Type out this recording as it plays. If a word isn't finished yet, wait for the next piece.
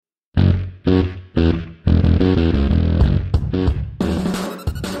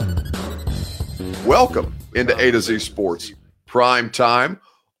Welcome into A to Z Sports Prime Time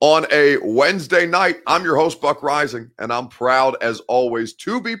on a Wednesday night. I'm your host, Buck Rising, and I'm proud, as always,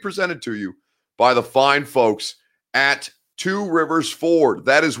 to be presented to you by the fine folks at Two Rivers Ford.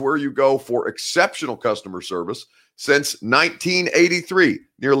 That is where you go for exceptional customer service since 1983,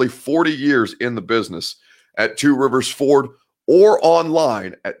 nearly 40 years in the business at Two Rivers Ford or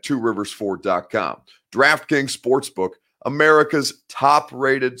online at tworiversford.com. DraftKings Sportsbook, America's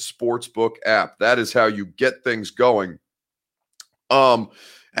top-rated sportsbook app. That is how you get things going.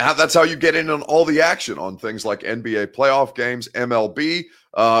 That's how you get in on all the action on things like NBA playoff games, MLB.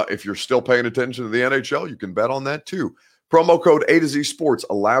 If you're still paying attention to the NHL, you can bet on that too. Promo code A to Z Sports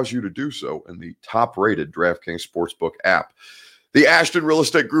allows you to do so in the top-rated DraftKings Sportsbook app. The Ashton Real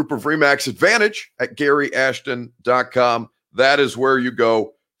Estate Group of RE/MAX Advantage at GaryAshton.com. That is where you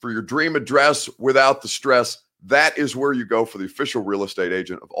go for your dream address without the stress. That is where you go for the official real estate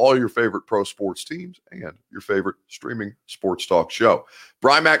agent of all your favorite pro sports teams and your favorite streaming sports talk show.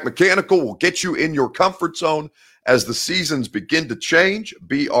 Brymak Mechanical will get you in your comfort zone as the seasons begin to change.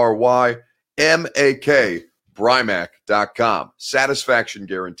 BRYMAK, Brymak.com. Satisfaction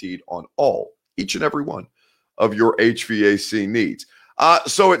guaranteed on each and every one of your HVAC needs.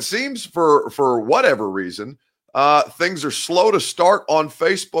 So it seems for whatever reason, things are slow to start on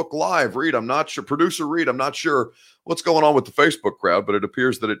Facebook Live. Producer Reed, I'm not sure what's going on with the Facebook crowd, but it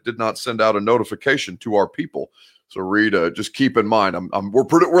appears that it did not send out a notification to our people. So Reed, just keep in mind,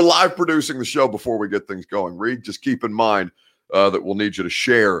 we're live producing the show before we get things going. Reed, just keep in mind that we'll need you to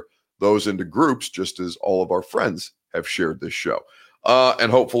share those into groups, just as all of our friends have shared this show. And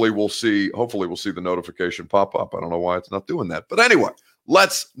hopefully we'll see the notification pop up. I don't know why it's not doing that, but anyway,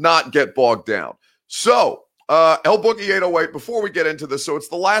 let's not get bogged down. So. El Boogie 808, before we get into this, so it's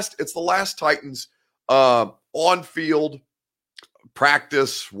the last Titans on-field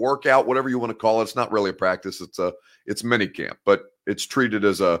practice, workout, whatever you want to call it. It's not really a practice, it's mini camp, but it's treated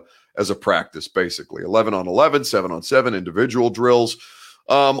as a practice, basically. 11 on 11, 7 on 7, individual drills,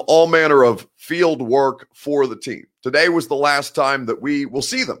 all manner of field work for the team. Today was the last time that we will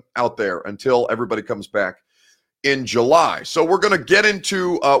see them out there until everybody comes back in July. So we're going to get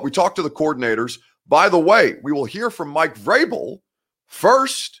into, we talked to the coordinators. By the way, we will hear from Mike Vrabel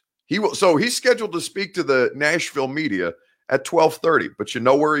first. He's scheduled to speak to the Nashville media at 12:30. But you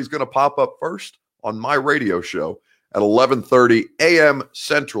know where he's going to pop up first? On my radio show at 11:30 a.m.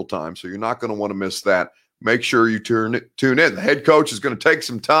 Central Time. So you're not going to want to miss that. Make sure you tune in. The head coach is going to take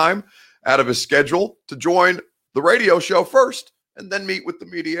some time out of his schedule to join the radio show first and then meet with the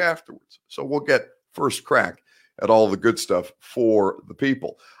media afterwards. So we'll get first crack at all the good stuff for the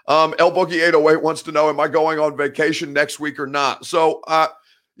people. El Boogie 808 wants to know, am I going on vacation next week or not? So,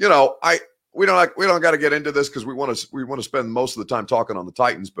 we don't got to get into this because we want to spend most of the time talking on the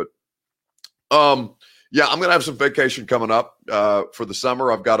Titans. But I'm going to have some vacation coming up for the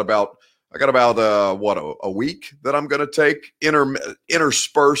summer. I got about a week that I'm going to take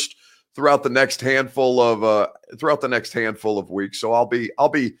interspersed throughout the next handful of weeks. So I'll be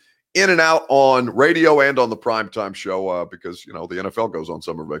in and out on radio and on the primetime show because, the NFL goes on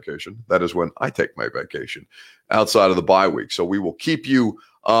summer vacation. That is when I take my vacation outside of the bye week. So we will keep you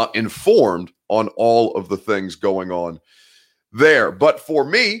informed on all of the things going on there. But for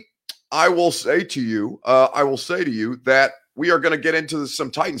me, I will say to you that we are going to get into some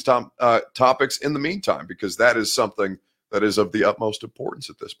Titans topics in the meantime, because that is something that is of the utmost importance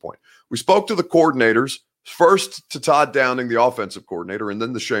at this point. We spoke to the coordinators, first to Todd Downing, the offensive coordinator, and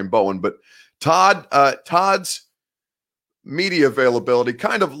then to Shane Bowen. But Todd's media availability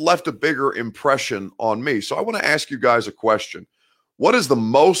kind of left a bigger impression on me. So I want to ask you guys a question. What is the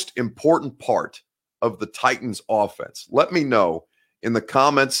most important part of the Titans offense? Let me know in the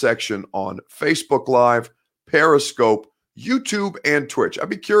comments section on Facebook Live, Periscope, YouTube, and Twitch. I'd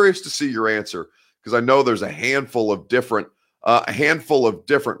be curious to see your answer, because I know there's a handful of different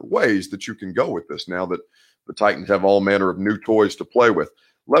ways that you can go with this now that the Titans have all manner of new toys to play with.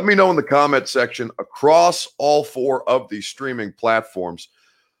 Let me know in the comment section across all 4 of these streaming platforms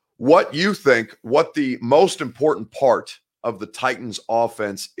what you think, what the most important part of the Titans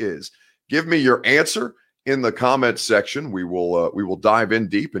offense is. Give me your answer in the comment section. We will dive in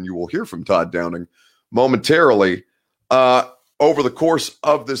deep, and you will hear from Todd Downing momentarily over the course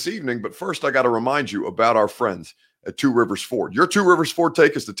of this evening. But first, I got to remind you about our friends at Two Rivers Ford. Your Two Rivers Ford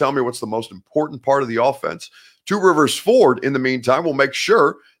take is to tell me what's the most important part of the offense. Two Rivers Ford, in the meantime, will make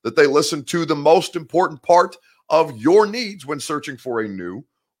sure that they listen to the most important part of your needs when searching for a new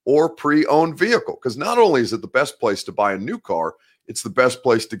or pre-owned vehicle. Because not only is it the best place to buy a new car, it's the best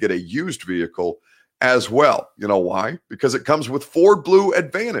place to get a used vehicle as well. You know why? Because it comes with Ford Blue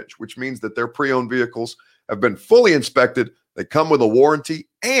Advantage, which means that their pre-owned vehicles have been fully inspected. They come with a warranty,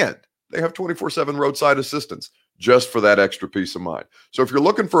 and they have 24/7 roadside assistance just for that extra peace of mind. So if you're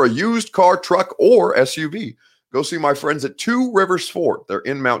looking for a used car, truck, or SUV, go see my friends at Two Rivers Ford. They're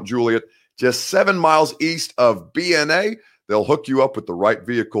in Mount Juliet, just 7 miles east of BNA. They'll hook you up with the right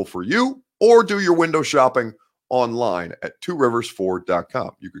vehicle for you, or do your window shopping online at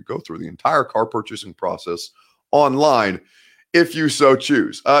tworiversford.com. You could go through the entire car purchasing process online if you so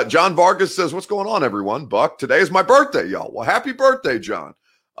choose. John Vargas says, what's going on, everyone? Buck, today is my birthday, y'all. Well, happy birthday, John.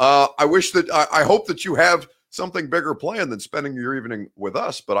 I hope that you have something bigger planned than spending your evening with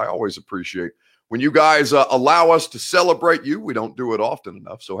us, but I always appreciate when you guys allow us to celebrate you. We don't do it often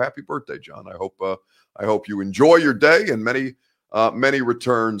enough. So happy birthday, John. I hope you enjoy your day and many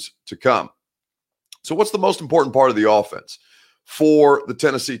returns to come. So what's the most important part of the offense for the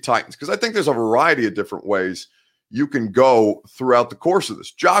Tennessee Titans? Because I think there's a variety of different ways you can go throughout the course of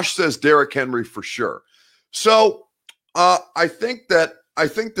this. Josh says Derrick Henry for sure. So I think that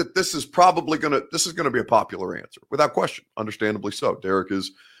this is probably going to be a popular answer without question. Understandably so. Derrick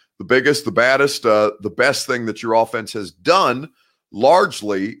is the biggest, the baddest, the best thing that your offense has done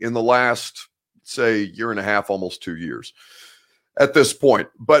largely in the last, say, year and a half, almost 2 years at this point.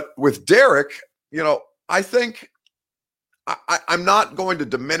 But with Derrick, you know, I think I'm not going to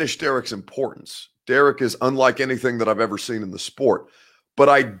diminish Derrick's importance. Derrick is unlike anything that I've ever seen in the sport. But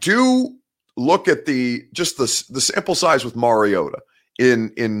I do look at the sample size with Mariota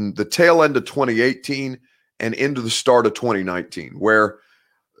in the tail end of 2018 and into the start of 2019, where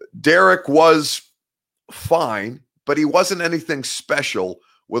Derrick was fine, but he wasn't anything special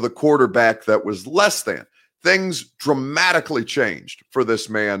with a quarterback that was less than. Things dramatically changed for this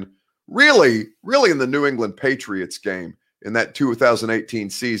man, really in the New England Patriots game in that 2018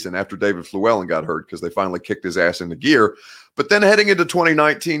 season after David Fluellen got hurt because they finally kicked his ass into gear. But then heading into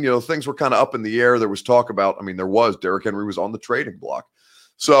 2019, things were kind of up in the air. There was talk about, Derrick Henry was on the trading block.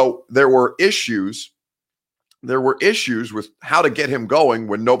 So there were issues with how to get him going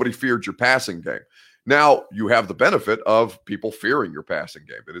when nobody feared your passing game. Now you have the benefit of people fearing your passing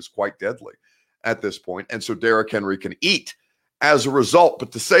game. It is quite deadly at this point. And so Derrick Henry can eat as a result.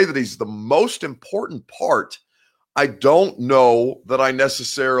 But to say that he's the most important part, I don't know that I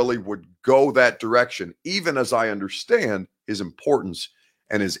necessarily would go that direction, even as I understand his importance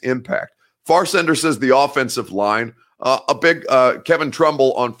and his impact. Farsender says the offensive line. A big Kevin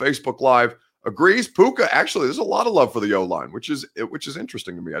Trumbull on Facebook Live agrees. Puka, actually, there's a lot of love for the O-line, which is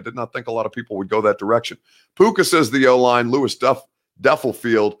interesting to me. I did not think a lot of people would go that direction. Puka says the O-line. Lewis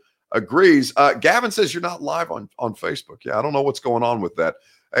Duffelfield agrees. Gavin says you're not live on Facebook. Yeah, I don't know what's going on with that.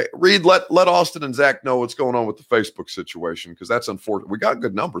 Hey, Reed, let Austin and Zach know what's going on with the Facebook situation, because that's unfortunate. We got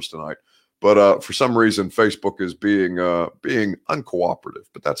good numbers tonight, but for some reason Facebook is being uncooperative.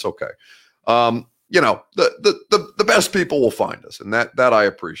 But that's okay. The best people will find us, and that I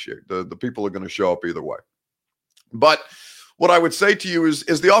appreciate. The people are going to show up either way. But what I would say to you is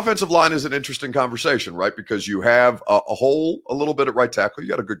the offensive line is an interesting conversation, right? Because you have a little bit at right tackle. You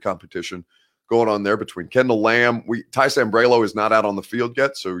got a good competition going on there between Kendall Lamb. Ty Sambrailo is not out on the field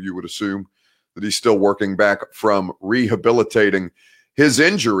yet, so you would assume that he's still working back from rehabilitating his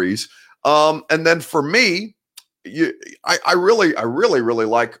injuries. And then for me, I really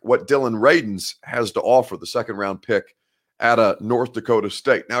like what Dylan Radins has to offer, the second-round pick out of North Dakota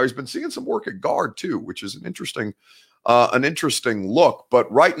State. Now, he's been seeing some work at guard too, which is an interesting look.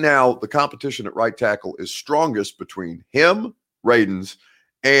 But right now, the competition at right tackle is strongest between him, Radins,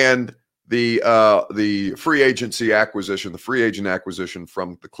 and the free agent acquisition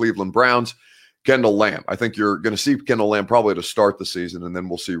from the Cleveland Browns, Kendall Lamb. I think you're going to see Kendall Lamb probably to start the season, and then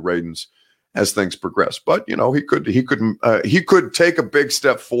we'll see Radins as things progress. But he could take a big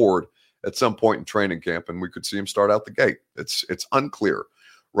step forward at some point in training camp, and we could see him start out the gate. It's unclear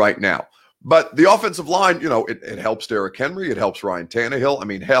right now. But the offensive line, it helps Derrick Henry. It helps Ryan Tannehill. I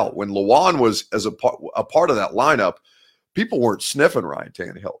mean, hell, when Lawan was as a part of that lineup, people weren't sniffing Ryan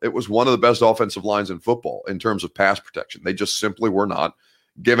Tannehill. It was one of the best offensive lines in football in terms of pass protection. They just simply were not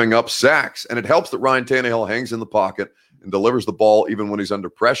giving up sacks. And it helps that Ryan Tannehill hangs in the pocket and delivers the ball even when he's under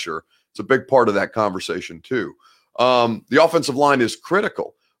pressure. It's a big part of that conversation too. The offensive line is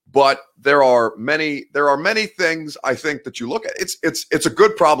critical, but there are many things I think that you look at. It's a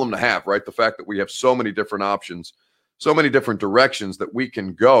good problem to have, right? The fact that we have so many different options, so many different directions that we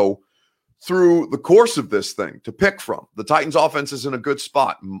can go through the course of this thing to pick from. The Titans offense is in a good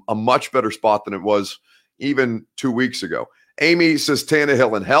spot, a much better spot than it was even 2 weeks ago. Amy says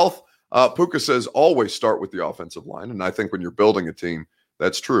Tannehill in health. Puka says always start with the offensive line. And I think when you're building a team,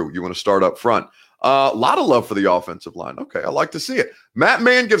 That's true. You want to start up front. A lot of love for the offensive line. Okay, I like to see it. Matt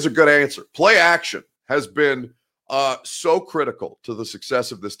Mann gives a good answer. Play action has been so critical to the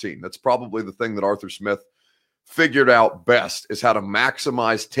success of this team. That's probably the thing that Arthur Smith figured out best, is how to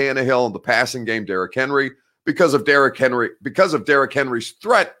maximize Tannehill in the passing game, Derrick Henry. Because of Derrick Henry's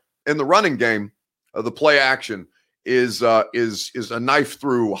threat in the running game, the play action is a knife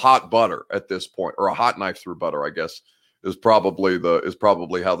through hot butter at this point, or a hot knife through butter, I guess, is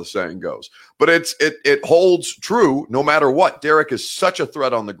probably how the saying goes. But it holds true no matter what. Derrick is such a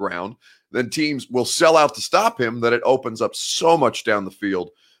threat on the ground, then teams will sell out to stop him, that it opens up so much down the field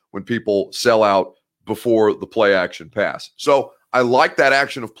when people sell out before the play action pass. So I like that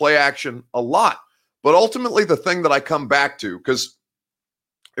action of play action a lot. But ultimately, the thing that I come back to, because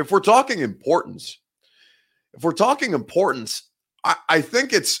if we're talking importance, I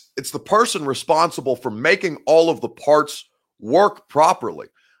think it's the person responsible for making all of the parts work properly.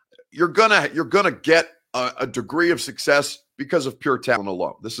 You're gonna get a degree of success because of pure talent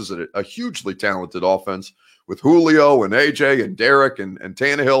alone. This is a hugely talented offense with Julio and AJ and Derrick and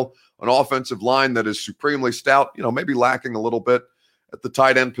Tannehill, an offensive line that is supremely stout. Maybe lacking a little bit at the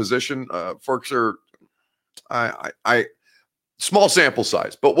tight end position. Folks are, I small sample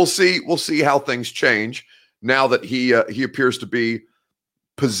size, but we'll see how things change now that he appears to be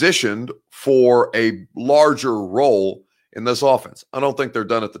positioned for a larger role in this offense. I don't think they're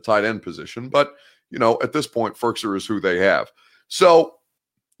done at the tight end position, but at this point, Ferkser is who they have. So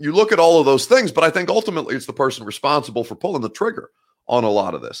you look at all of those things, but I think ultimately it's the person responsible for pulling the trigger on a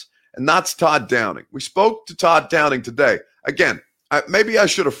lot of this, and that's Todd Downing. We spoke to Todd Downing today. Again, maybe I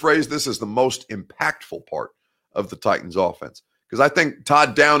should have phrased this as the most impactful part of the Titans offense, because I think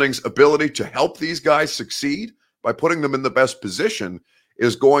Todd Downing's ability to help these guys succeed by putting them in the best position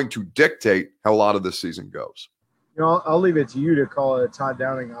is going to dictate how a lot of this season goes. I'll leave it to you to call it a Todd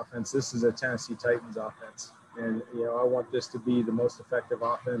Downing offense. This is a Tennessee Titans offense. And, I want this to be the most effective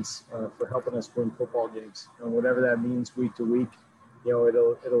offense for helping us win football games. And whatever that means week to week,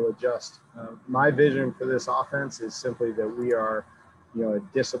 it'll adjust. My vision for this offense is simply that we are, a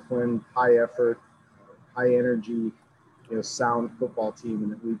disciplined, high effort, high energy, sound football team,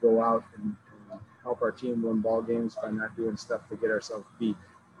 and that we go out and help our team win ball games by not doing stuff to get ourselves beat.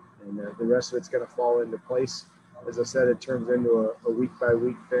 And the rest of it's going to fall into place. As I said, it turns into a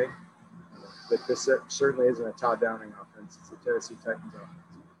week-by-week thing. But this certainly isn't a Todd Downing offense. It's a Tennessee Titans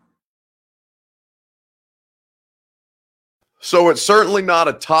offense. So it's certainly not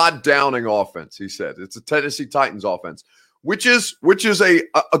a Todd Downing offense, he said. It's a Tennessee Titans offense, which is a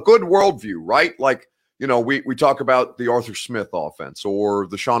good worldview, right? Like, we talk about the Arthur Smith offense or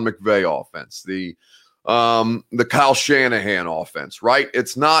the Sean McVay offense, the Kyle Shanahan offense, right?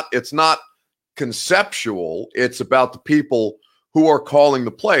 It's not conceptual. It's about the people who are calling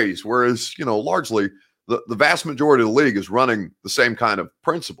the plays, whereas, largely the vast majority of the league is running the same kind of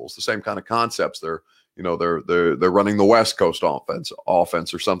principles, the same kind of concepts. They're running the West Coast offense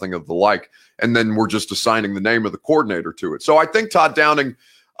or something of the like, and then we're just assigning the name of the coordinator to it. So I think Todd Downing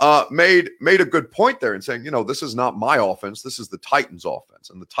made a good point there in saying, this is not my offense. This is the Titans offense,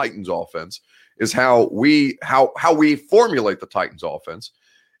 and the Titans offense is how we formulate the Titans offense,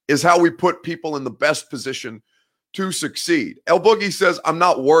 is how we put people in the best position to succeed. El Boogie says, I'm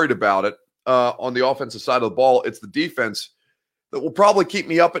not worried about it on the offensive side of the ball. It's the defense that will probably keep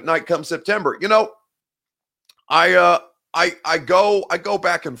me up at night come September. I go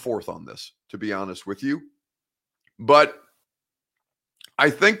back and forth on this, to be honest with you. But I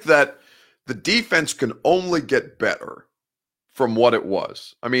think that the defense can only get better from what it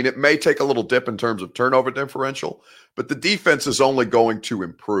was. I mean, it may take a little dip in terms of turnover differential, but the defense is only going to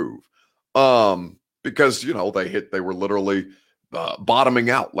improve. Because, they were literally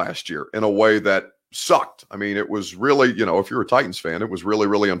bottoming out last year in a way that sucked. I mean, it was really, if you're a Titans fan, it was really,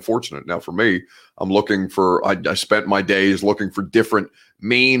 really unfortunate. Now, for me, I spent my days looking for different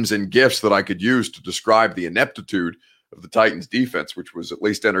memes and GIFs that I could use to describe the ineptitude of the Titans defense, which was at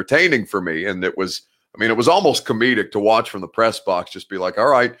least entertaining for me. And it was almost comedic to watch from the press box, just be like, all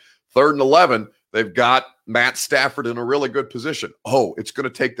right, 3rd and 11. They've got Matt Stafford in a really good position. Oh, it's going to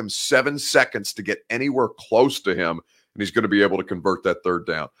take them 7 seconds to get anywhere close to him, and he's going to be able to convert that 3rd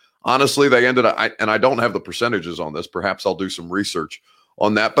down. Honestly, they ended up, and I don't have the percentages on this. Perhaps I'll do some research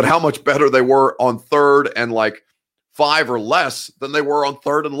on that. But how much better they were on 3rd and 5 or less than they were on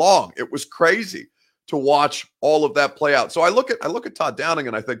 3rd and long. It was crazy to watch all of that play out. So I look at Todd Downing,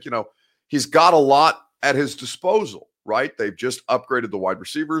 and I think, he's got a lot at his disposal. Right? They've just upgraded the wide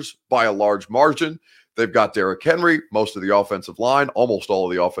receivers by a large margin. They've got Derrick Henry. Most of the offensive line, almost all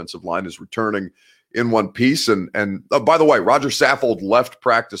of the offensive line is returning in one piece. And by the way, Roger Saffold left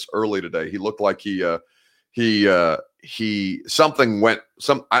practice early today. He looked like something went.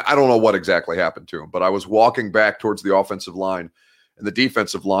 I don't know what exactly happened to him, but I was walking back towards the offensive line and the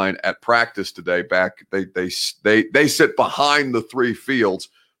defensive line at practice today. Back they sit behind the three fields,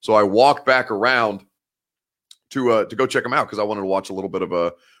 so I walked back around to go check them out because I wanted to watch a little bit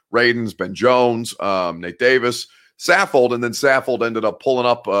of Radens, Ben Jones, Nate Davis, Saffold, and then Saffold ended up pulling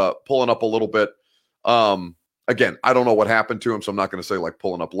up a little bit. Again, I don't know what happened to him, so I'm not going to say like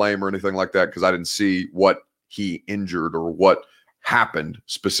pulling up lame or anything like that because I didn't see what he injured or what happened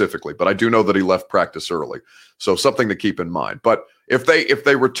specifically. But I do know that he left practice early, so something to keep in mind. But if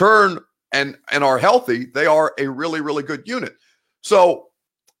they return and are healthy, they are a really, really good unit. So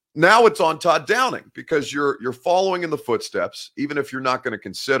now it's on Todd Downing because you're following in the footsteps, even if you're not going to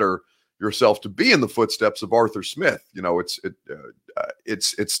consider yourself to be in the footsteps of Arthur Smith. You know, it's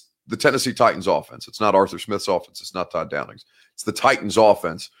the Tennessee Titans offense. It's not Arthur Smith's offense. It's not Todd Downing's. It's the Titans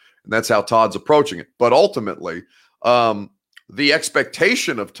offense, and that's how Todd's approaching it. But ultimately, the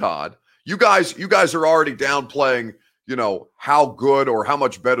expectation of Todd, you guys are already downplaying, you know, how good or how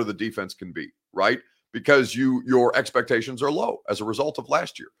much better the defense can be, right? Because your expectations are low as a result of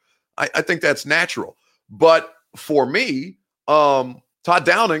last year. I think that's natural. But for me, Todd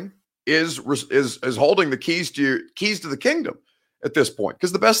Downing is holding the keys to the kingdom at this point.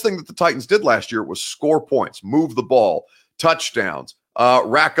 Because the best thing that the Titans did last year was score points, move the ball, touchdowns,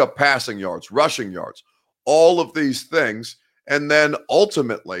 rack up passing yards, rushing yards, all of these things. And then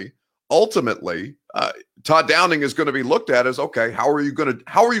ultimately, Todd Downing is going to be looked at as, okay, how are you going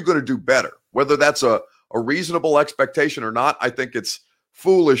to do better? Whether that's a reasonable expectation or not, I think it's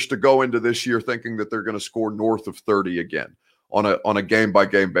foolish to go into this year thinking that they're going to score north of 30 again on a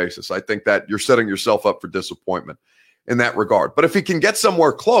game-by-game basis. I think that you're setting yourself up for disappointment in that regard. But if he can get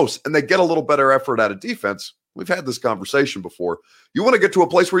somewhere close and they get a little better effort out of defense, we've had this conversation before. You want to get to a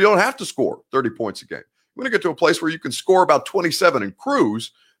place where you don't have to score 30 points a game. You want to get to a place where you can score about 27 and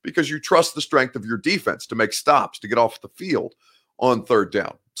cruise because you trust the strength of your defense to make stops, to get off the field on third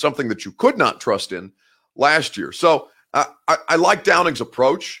down, something that you could not trust in last year. So I like Downing's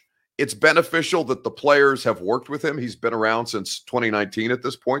approach. It's beneficial that the players have worked with him. He's been around since 2019 at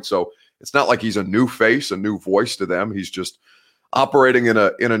this point, so it's not like he's a new face, a new voice to them. He's just operating in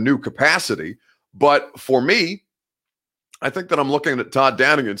a new capacity. But for me, I think that I'm looking at Todd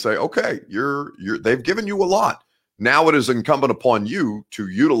Downing and say, okay, they've given you a lot. Now it is incumbent upon you to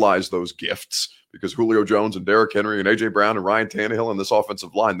utilize those gifts because Julio Jones and Derrick Henry and A.J. Brown and Ryan Tannehill and this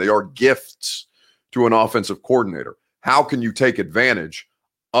offensive line, they are gifts to an offensive coordinator. How can you take advantage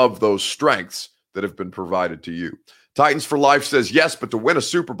of those strengths that have been provided to you? Titans for Life says, yes, but to win a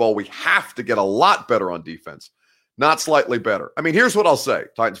Super Bowl, we have to get a lot better on defense, not slightly better. I mean, here's what I'll say,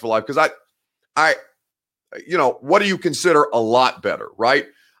 Titans for Life, because I what do you consider a lot better, right?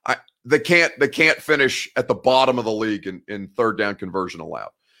 They can't finish at the bottom of the league in third down conversion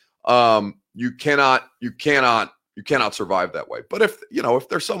allowed. You cannot survive that way. But if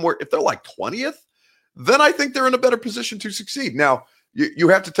they're like 20th, then I think they're in a better position to succeed. Now, you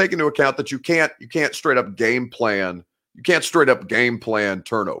have to take into account that you can't straight up game plan. You can't straight up game plan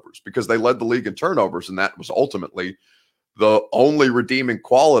turnovers because they led the league in turnovers, and that was ultimately the only redeeming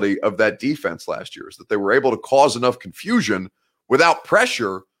quality of that defense last year is that they were able to cause enough confusion without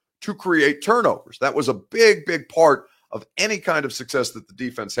pressure to create turnovers. That was a big, big part of any kind of success that the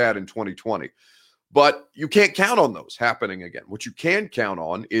defense had in 2020. But you can't count on those happening again. What you can count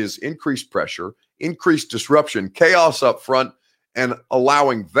on is increased pressure, increased disruption, chaos up front, and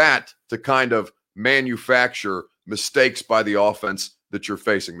allowing that to kind of manufacture mistakes by the offense that you're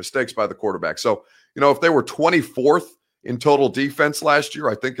facing, mistakes by the quarterback. So, if they were 24th in total defense last year,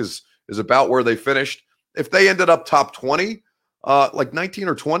 I think is about where they finished. If they ended up top 20, like 19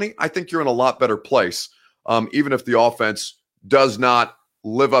 or 20, I think you're in a lot better place, even if the offense does not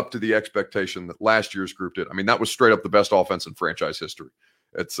live up to the expectation that last year's group did. I mean, that was straight up the best offense in franchise history.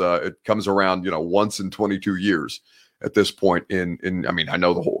 It comes around, once in 22 years at this point. I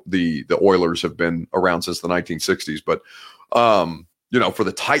know the Oilers have been around since the 1960s, but for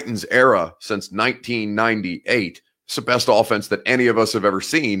the Titans era since 1998, it's the best offense that any of us have ever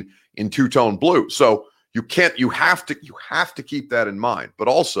seen in two-tone blue. So you have to keep that in mind. But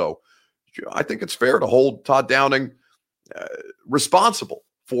also, I think it's fair to hold Todd Downing responsible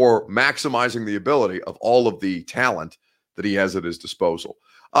for maximizing the ability of all of the talent that he has at his disposal.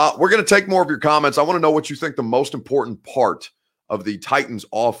 We're going to take more of your comments. I want to know what you think the most important part of the Titans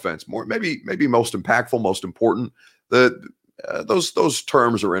offense, maybe most impactful, most important. Those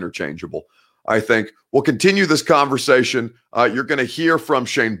terms are interchangeable. I think. We'll continue this conversation. You're going to hear from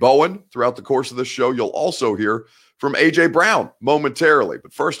Shane Bowen throughout the course of this show. You'll also hear from A.J. Brown momentarily.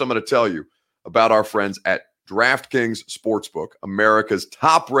 But first, I'm going to tell you about our friends at DraftKings Sportsbook, America's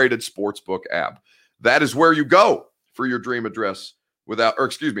top-rated sportsbook app. That is where you go for your dream address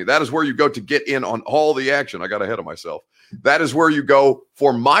that is where you go to get in on all the action. I got ahead of myself. That is where you go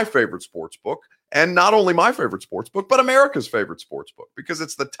for my favorite sportsbook, and not only my favorite sportsbook, but America's favorite sportsbook, because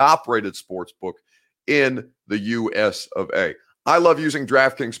it's the top-rated sportsbook in the U.S. of A. I love using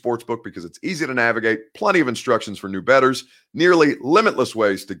DraftKings Sportsbook because it's easy to navigate, plenty of instructions for new bettors, nearly limitless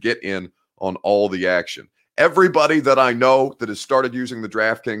ways to get in on all the action. Everybody that I know that has started using the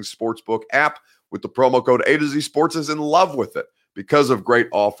DraftKings Sportsbook app with the promo code A to Z Sports is in love with it because of great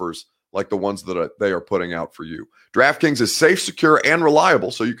offers like the ones that they are putting out for you. DraftKings is safe, secure, and reliable,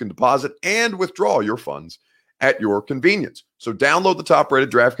 so you can deposit and withdraw your funds at your convenience. So download the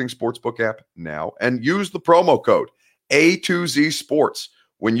top-rated DraftKings Sportsbook app now and use the promo code A2Z Sports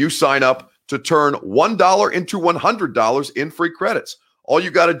when you sign up to turn $1 into $100 in free credits. All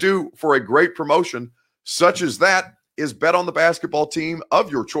you got to do for a great promotion such as that is bet on the basketball team of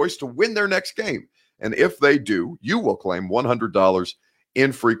your choice to win their next game. And if they do, you will claim $100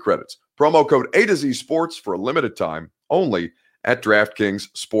 in free credits. Promo code A to Z Sports for a limited time only at DraftKings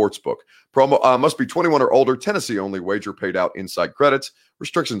Sportsbook. Promo must be 21 or older, Tennessee only, wager paid out inside credits.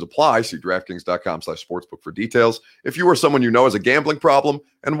 Restrictions apply. See DraftKings.com/sportsbook for details. If you or someone you know has a gambling problem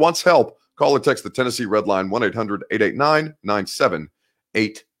and wants help, call or text the Tennessee Red Line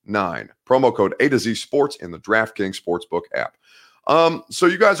 1-800-889-9789. Promo code A to Z Sports in the DraftKings Sportsbook app. So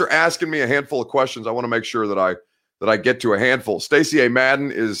you guys are asking me a handful of questions. I want to make sure that I get to a handful. Stacey A.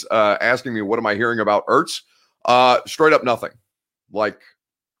 Madden is asking me, what am I hearing about Ertz? Straight up nothing. Like,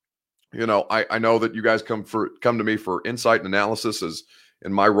 you know, I know that you guys come to me for insight and analysis as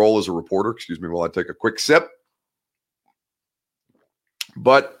in my role as a reporter. Excuse me while I take a quick sip.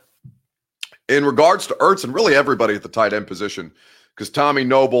 But in regards to Ertz and really everybody at the tight end position, because Tommy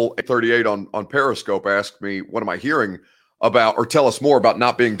Noble 38 on Periscope asked me, what am I hearing about, or tell us more about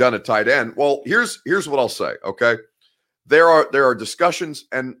not being done at tight end? Well, here's what I'll say. Okay. There are discussions,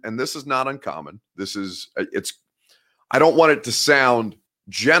 and this is not uncommon. I don't want it to sound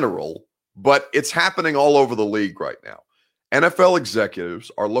general, but it's happening all over the league right now. NFL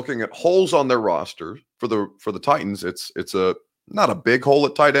executives are looking at holes on their roster for the Titans. It's not a big hole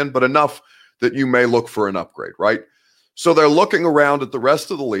at tight end, but enough that you may look for an upgrade, right? So they're looking around at the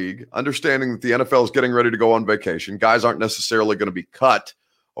rest of the league, understanding that the NFL is getting ready to go on vacation. Guys aren't necessarily going to be cut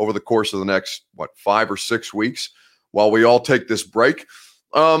over the course of the next, 5 or 6 weeks while we all take this break.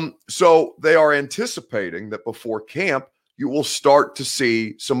 So they are anticipating that before camp, you will start to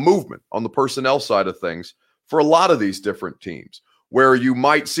see some movement on the personnel side of things for a lot of these different teams, where you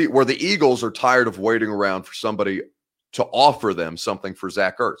might see where the Eagles are tired of waiting around for somebody to offer them something for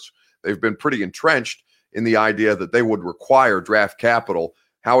Zach Ertz. They've been pretty entrenched in the idea that they would require draft capital.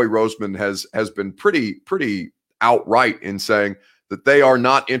 Howie Roseman has been pretty outright in saying that they are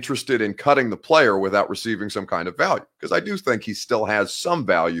not interested in cutting the player without receiving some kind of value, because I do think he still has some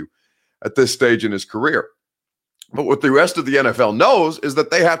value at this stage in his career. But what the rest of the NFL knows is that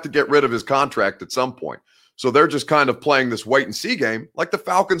they have to get rid of his contract at some point. So they're just kind of playing this wait and see game like the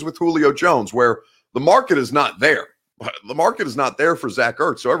Falcons with Julio Jones, where the market is not there. The market is not there for Zach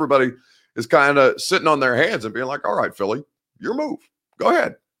Ertz. So everybody is kind of sitting on their hands and being like, all right, Philly, your move. Go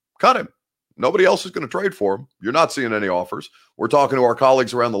ahead. Cut him. Nobody else is going to trade for him. You're not seeing any offers. We're talking to our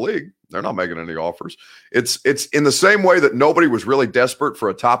colleagues around the league. They're not making any offers. It's in the same way that nobody was really desperate for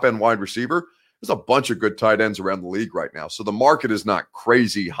a top-end wide receiver. There's a bunch of good tight ends around the league right now. So the market is not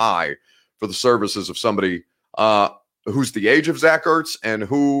crazy high for the services of somebody who's the age of Zach Ertz and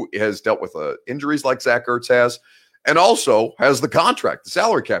who has dealt with injuries like Zach Ertz has, and also has the contract, the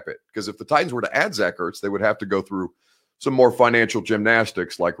salary cap hit. Because if the Titans were to add Zach Ertz, they would have to go through some more financial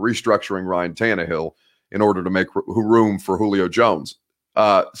gymnastics, like restructuring Ryan Tannehill in order to make room for Julio Jones,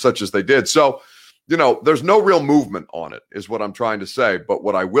 such as they did. So, there's no real movement on it, is what I'm trying to say. But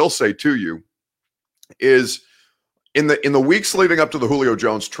what I will say to you is in the weeks leading up to the Julio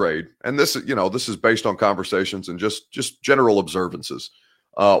Jones trade, and this is based on conversations and just general observances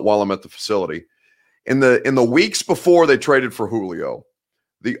while I'm at the facility. In the weeks before they traded for Julio,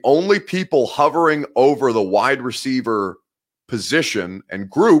 the only people hovering over the wide receiver position and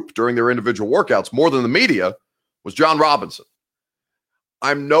group during their individual workouts more than the media was John Robinson.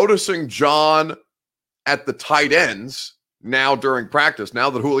 I'm noticing John at the tight ends now during practice, now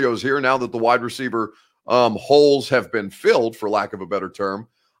that Julio is here, now that the wide receiver holes have been filled, for lack of a better term.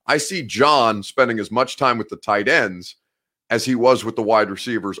 I see John spending as much time with the tight ends as he was with the wide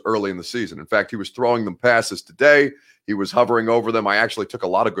receivers early in the season. In fact, he was throwing them passes today. He was hovering over them. I actually took a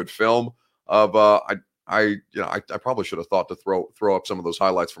lot of good film of I probably should have thought to throw up some of those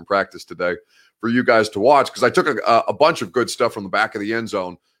highlights from practice today for you guys to watch, because I took a bunch of good stuff from the back of the end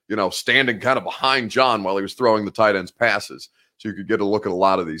zone, standing kind of behind John while he was throwing the tight ends passes, so you could get a look at a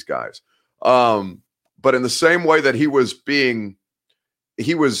lot of these guys. But in the same way that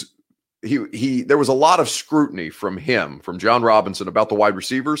there was a lot of scrutiny from John Robinson about the wide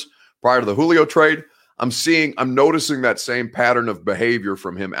receivers prior to the Julio trade. I'm noticing that same pattern of behavior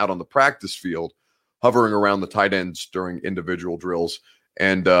from him out on the practice field, hovering around the tight ends during individual drills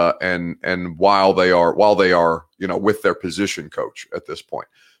and while they are with their position coach at this point.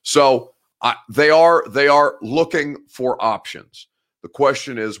 So they are looking for options. The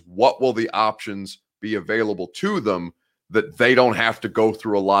question is, what will the options be available to them that they don't have to go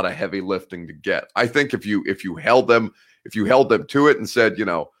through a lot of heavy lifting to get? I think if you held them to it and said,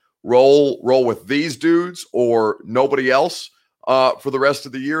 roll with these dudes or nobody else for the rest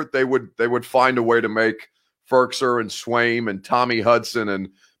of the year, they would find a way to make Ferkser and Swaim and Tommy Hudson and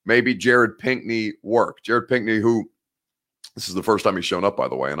maybe Jared Pinkney work. Jared Pinkney, who this is the first time he's shown up, by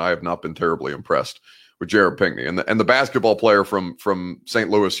the way, and I have not been terribly impressed with Jared Pinkney and the basketball player from St.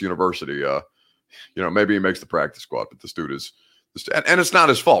 Louis University. Maybe he makes the practice squad, but this dude is, and it's not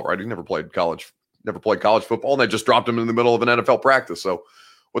his fault, right? He never played college football, and they just dropped him in the middle of an NFL practice. So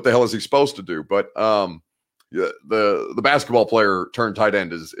what the hell is he supposed to do? But the basketball player turned tight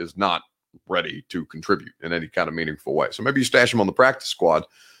end is not ready to contribute in any kind of meaningful way. So maybe you stash him on the practice squad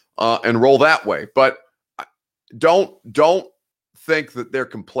and roll that way. But don't think that they're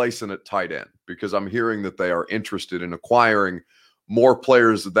complacent at tight end, because I'm hearing that they are interested in acquiring more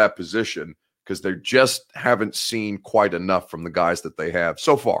players at that position, because they just haven't seen quite enough from the guys that they have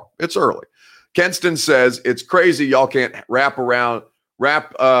so far. It's early. Kenston says, it's crazy y'all can't wrap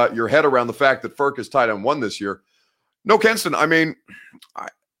your head around the fact that Ferk is tight end one this year. No, Kenston, I mean,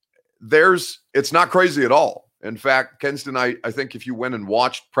 it's not crazy at all. In fact, Kenston, I think if you went and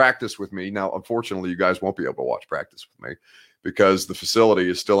watched practice with me, now, unfortunately, you guys won't be able to watch practice with me because the facility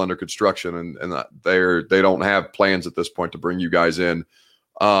is still under construction and they don't have plans at this point to bring you guys in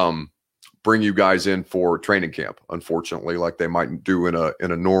for training camp, unfortunately, like they might do in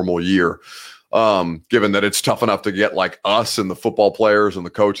a normal year. Given that it's tough enough to get like us and the football players and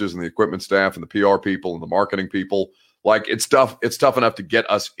the coaches and the equipment staff and the PR people and the marketing people, like it's tough enough to get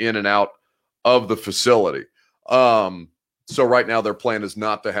us in and out of the facility. So right now their plan is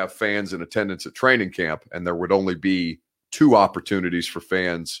not to have fans in attendance at training camp, and there would only be 2 opportunities for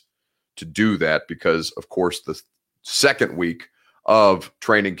fans to do that because, of course, the second week of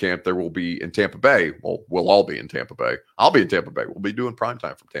training camp there will be in Tampa Bay. Well, we'll all be in Tampa Bay. I'll be in Tampa Bay. We'll be doing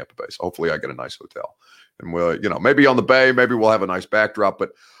primetime from Tampa Bay. So hopefully I get a nice hotel. And we'll, maybe on the Bay, maybe we'll have a nice backdrop.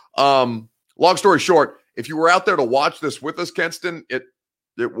 But long story short, if you were out there to watch this with us, Kenston, it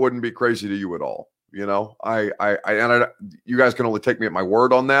wouldn't be crazy to you at all. You guys can only take me at my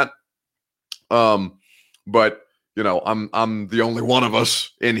word on that. But I'm the only one of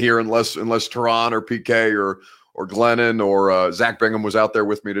us in here, unless Teron or PK or Glennon or Zach Bingham was out there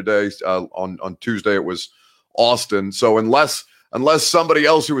with me today. On Tuesday, it was Austin. So unless somebody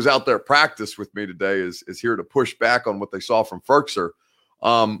else who was out there practice with me today is here to push back on what they saw from Ferkser,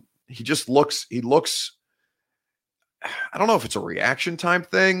 he looks, I don't know if it's a reaction time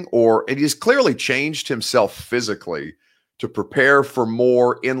thing and he's clearly changed himself physically to prepare for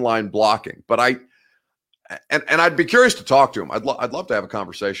more inline blocking. But I'd be curious to talk to him. I'd love to have a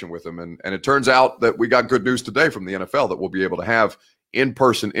conversation with him. And it turns out that we got good news today from the NFL that we'll be able to have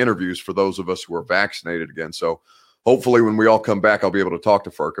in-person interviews for those of us who are vaccinated again. So hopefully when we all come back, I'll be able to talk to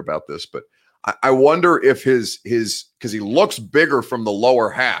Ferk about this. But I wonder if his because he looks bigger from the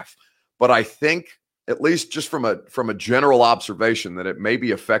lower half, but I think at least just from a general observation that it may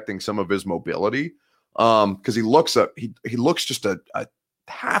be affecting some of his mobility. Because he looks just a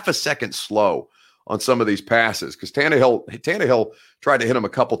half a second slow on some of these passes, because Tannehill tried to hit him a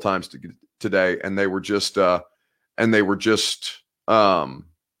couple times today, and they were just kind of,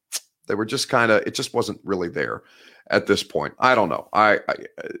 it just wasn't really there at this point. I don't know.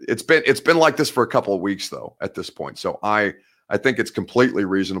 It's been like this for a couple of weeks though at this point. So I think it's completely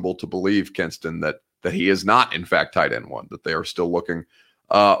reasonable to believe, Kenston, that he is not in fact tight end one, that they are still looking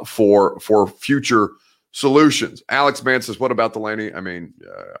for future solutions. Alex Mann says, what about Delaney? I mean,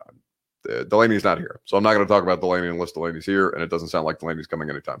 Delaney's not here. So I'm not going to talk about Delaney unless Delaney's here, and it doesn't sound like Delaney's coming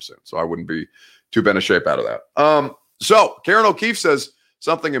anytime soon. So I wouldn't be too bent of shape out of that. So Karen O'Keefe says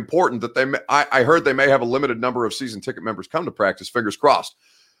something important that I heard they may have a limited number of season ticket members come to practice. Fingers crossed.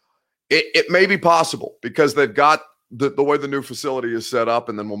 It may be possible because they've got the way the new facility is set up,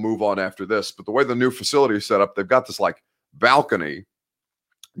 and then we'll move on after this. But the way the new facility is set up, they've got this like balcony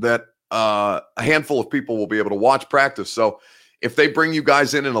that a handful of people will be able to watch practice. So if they bring you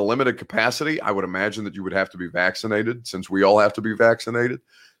guys in a limited capacity, I would imagine that you would have to be vaccinated, since we all have to be vaccinated.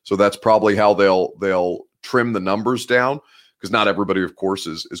 So that's probably how they'll trim the numbers down, because not everybody, of course,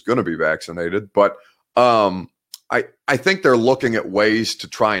 is going to be vaccinated. But I think they're looking at ways to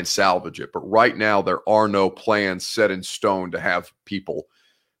try and salvage it. But right now, there are no plans set in stone to have people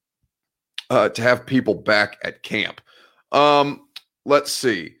back at camp. Let's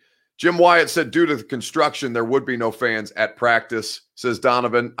see. Jim Wyatt said, due to the construction, there would be no fans at practice, says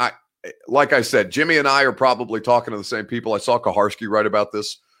Donovan. Like I said, Jimmy and I are probably talking to the same people. I saw Kaharski write about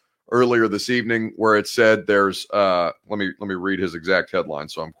this earlier this evening, where it said there's let me read his exact headline,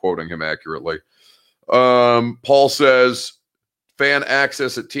 so I'm quoting him accurately. Paul says, fan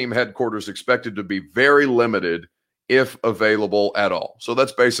access at team headquarters expected to be very limited, if available at all. So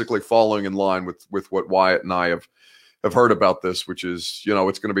that's basically falling in line with what Wyatt and I have heard about this, which is,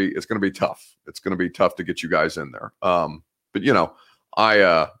 it's going to be tough. It's going to be tough to get you guys in there. But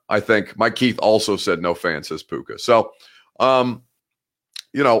I think Mike Keith also said no fans, says Puka. So, I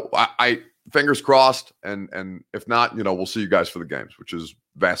fingers crossed, and if not, we'll see you guys for the games, which is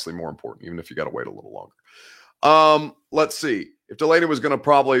vastly more important, even if you got to wait a little longer. Let's see. If Delaney was going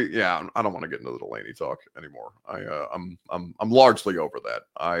to I don't want to get into the Delaney talk anymore. I'm largely over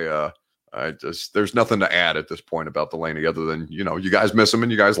that. There's nothing to add at this point about Delaney, other than, you guys miss him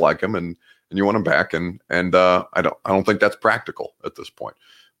and you guys like him and you want him back. And I don't think that's practical at this point,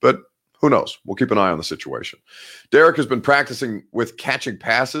 but who knows? We'll keep an eye on the situation. Derek has been practicing with catching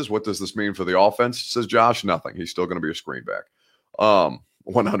passes. What does this mean for the offense? Says Josh. Nothing. He's still going to be a screen back.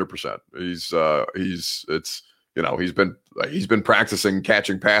 100%. He's been practicing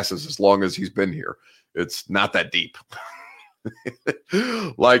catching passes as long as he's been here. It's not that deep.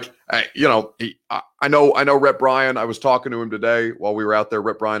 I know Rhett Bryan. I was talking to him today while we were out there.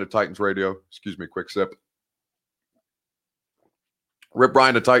 Rhett Bryan at Titans Radio. Excuse me, quick sip. Rhett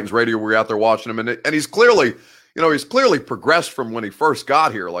Bryan at Titans Radio. We were out there watching him, and he's clearly progressed from when he first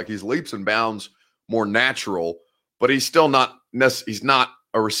got here. Like, he's leaps and bounds more natural, but he's still not. He's not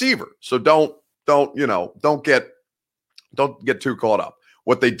a receiver. So don't get too caught up.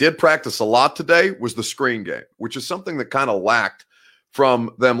 What they did practice a lot today was the screen game, which is something that kind of lacked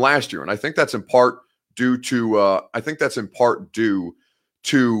from them last year. And I think that's in part due to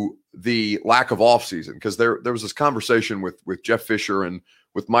the lack of offseason, because there was this conversation with Jeff Fisher and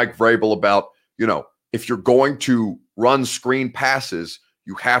with Mike Vrabel about, if you're going to run screen passes,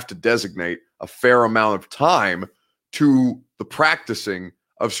 you have to designate a fair amount of time to the practicing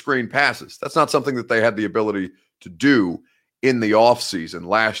of screen passes. That's not something that they had the ability to do in the offseason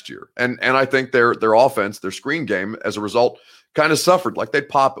last year. And I think their offense, their screen game, as a result, kind of suffered. Like, they'd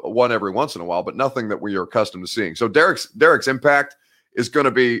pop one every once in a while, but nothing that we are accustomed to seeing. So Derek's impact is going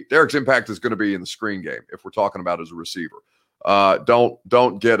to be in the screen game, if we're talking about as a receiver. Don't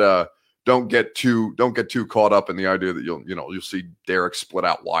get too caught up in the idea that you'll see Derek split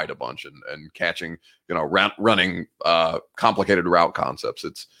out wide a bunch and catching, running complicated route concepts.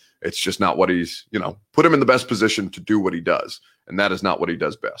 It's just not what he's, put him in the best position to do what he does. And that is not what he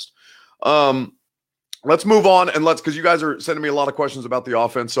does best. Let's move on, and because you guys are sending me a lot of questions about the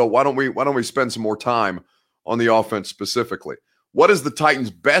offense. So why don't we spend some more time on the offense specifically? What is the Titans'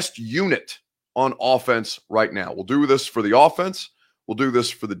 best unit on offense right now? We'll do this for the offense. We'll do this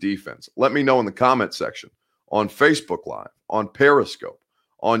for the defense. Let me know in the comment section, on Facebook Live, on Periscope,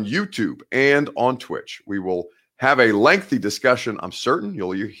 on YouTube, and on Twitch. We will have a lengthy discussion. I'm certain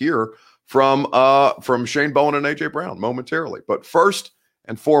you'll hear from Shane Bowen and A.J. Brown momentarily. But first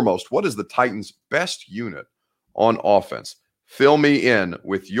and foremost, what is the Titans' best unit on offense? Fill me in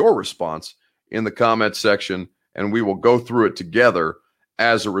with your response in the comment section, and we will go through it together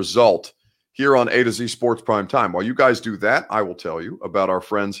as a result here on A to Z Sports Prime Time. While you guys do that, I will tell you about our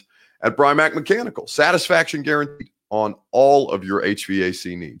friends at Primac Mechanical. Satisfaction guaranteed on all of your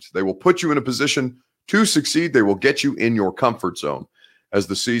HVAC needs. They will put you in a position to succeed. They will get you in your comfort zone as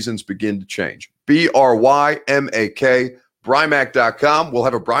the seasons begin to change. BRYMAK, Brymac.com. We'll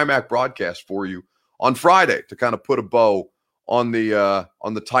have a Brymac broadcast for you on Friday to kind of put a bow on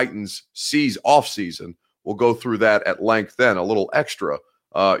the Titans' off season. We'll go through that at length then, a little extra.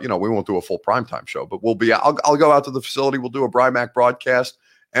 We won't do a full primetime show, but I'll go out to the facility. We'll do a Brymac broadcast,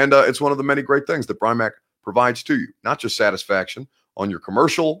 and it's one of the many great things that Brymac provides to you. Not just satisfaction on your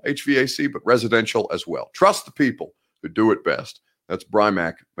commercial HVAC, but residential as well. Trust the people who do it best. That's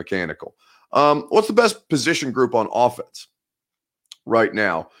Primac Mechanical. What's the best position group on offense right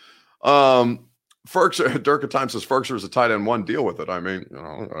now? Ferkser, Dirk at times says Ferkser is a tight end one. Deal with it. I mean,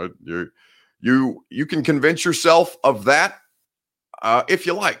 you can convince yourself of that if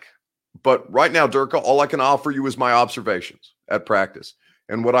you like. But right now, Dirk, all I can offer you is my observations at practice.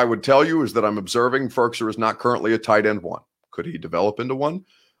 And what I would tell you is that I'm observing Ferkser is not currently a tight end one. Could he develop into one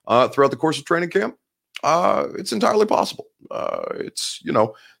throughout the course of training camp? It's entirely possible.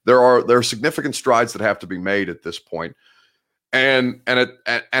 There are significant strides that have to be made at this point. And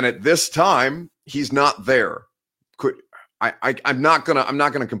at this time, he's not there. I'm not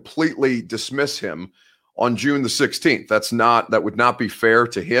gonna completely dismiss him on June the 16th. That would not be fair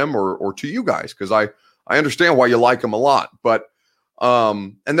to him or to you guys, because I understand why you like him a lot. But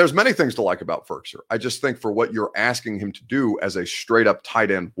and there's many things to like about Ferkser. I just think for what you're asking him to do as a straight up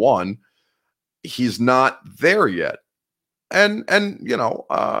tight end one, he's not there yet. And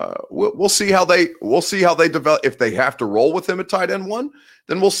we'll see how they develop. If they have to roll with him at tight end one,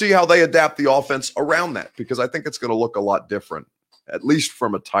 then we'll see how they adapt the offense around that, because I think it's going to look a lot different, at least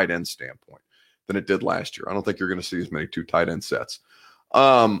from a tight end standpoint, than it did last year. I don't think you're going to see as many two tight end sets.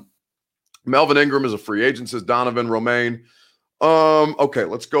 Melvin Ingram is a free agent, says Donovan Romaine. Okay,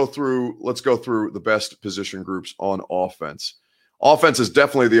 let's go through the best position groups on offense. Offense is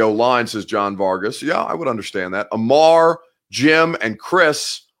definitely the O-line, says John Vargas. Yeah, I would understand that. Amar, Jim, and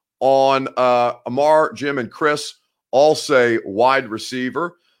Chris all say wide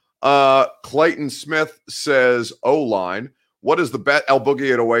receiver. Clayton Smith says O-line. What is the bet? El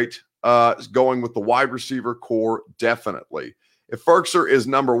Boogie 808 is going with the wide receiver core, definitely. If Ferkser is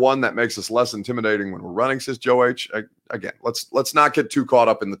number one, that makes us less intimidating when we're running, says Joe H. Again, let's not get too caught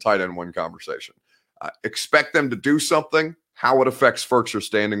up in the tight end one conversation. Expect them to do something. How it affects Ferkser's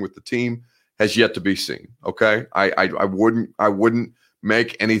standing with the team has yet to be seen. Okay, I wouldn't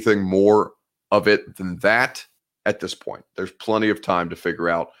make anything more of it than that at this point. There's plenty of time to figure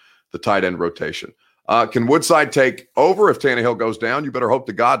out the tight end rotation. Can Woodside take over if Tannehill goes down? You better hope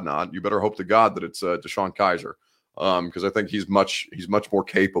to God not. You better hope to God that it's Deshaun Kaiser, because I think he's much more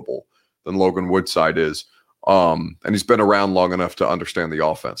capable than Logan Woodside is. And he's been around long enough to understand the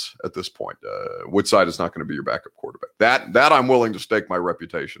offense at this point. Woodside is not going to be your backup quarterback. That I'm willing to stake my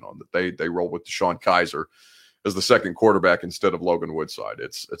reputation on, that they roll with Deshaun Kaiser as the second quarterback instead of Logan Woodside.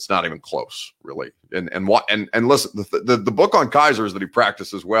 It's not even close, really. And listen, the book on Kaiser is that he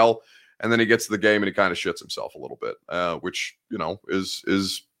practices well, and then he gets to the game and he kind of shits himself a little bit, which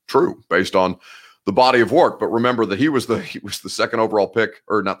is true based on the body of work. But remember that he was the second overall pick,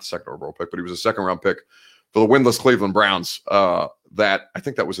 or not the second overall pick, but he was a second round pick for the winless Cleveland Browns. That I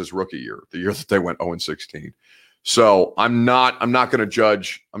think that was his rookie year, the year that they went 0-16. So I'm not going to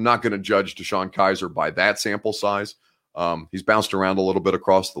judge Deshaun Kaiser by that sample size. He's bounced around a little bit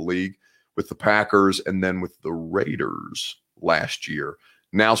across the league with the Packers and then with the Raiders last year.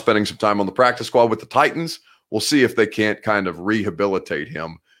 Now spending some time on the practice squad with the Titans. We'll see if they can't kind of rehabilitate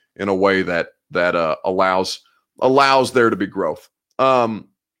him in a way that allows there to be growth. King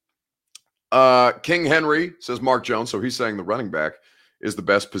Henry, says Mark Jones. So he's saying the running back is the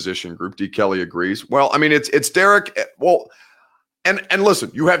best position group. D. Kelly agrees. Well, I mean, it's Derek. Well, and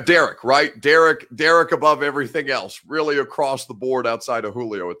listen, you have Derek, right? Derek above everything else, really across the board outside of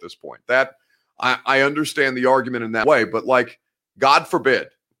Julio at this point. That I understand the argument in that way, but like, God forbid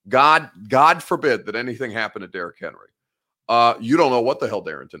that anything happened to Derrick Henry. You don't know what the hell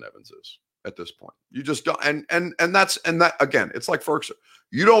Darrington Evans is at this point. You just don't. And that again, it's like Ferkser.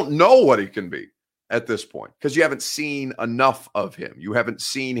 You don't know what he can be at this point because you haven't seen enough of him. You haven't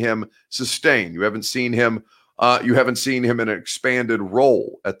seen him sustain. You haven't seen him in an expanded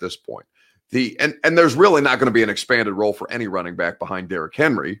role at this point. And there's really not going to be an expanded role for any running back behind Derrick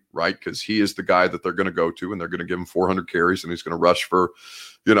Henry, right? Because he is the guy that they're going to go to, and they're going to give him 400 carries, and he's going to rush for,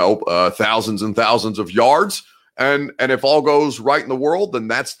 thousands and thousands of yards. And if all goes right in the world, then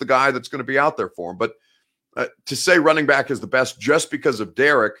that's the guy that's going to be out there for him. But to say running back is the best just because of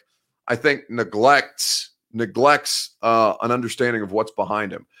Derrick, I think neglects an understanding of what's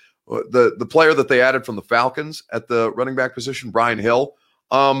behind him. The player that they added from the Falcons at the running back position, Brian Hill,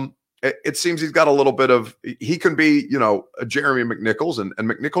 it seems he's got a little bit of, he can be, a Jeremy McNichols, and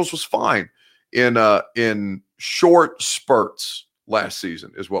McNichols was fine in short spurts last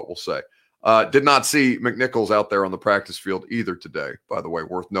season, is what we'll say. Did not see McNichols out there on the practice field either today, by the way,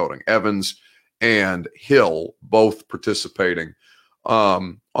 worth noting. Evans and Hill both participating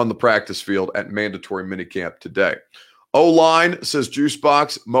on the practice field at mandatory minicamp today. O-line, says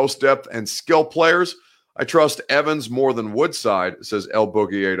Juicebox, most depth and skill players. I trust Evans more than Woodside, says El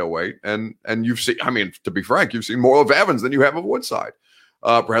Boogie 808. And you've seen, to be frank, you've seen more of Evans than you have of Woodside.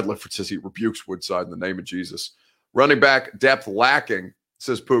 Brad Lifford says he rebukes Woodside in the name of Jesus. Running back depth lacking,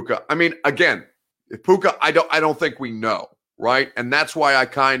 says Puka. Again, Puka, I don't think we know, right? And that's why I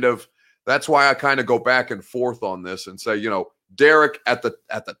kind of go back and forth on this and say, Derek at the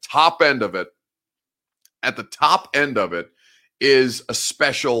top end of it, is a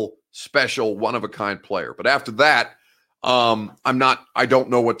special one of a kind player. But after that, I don't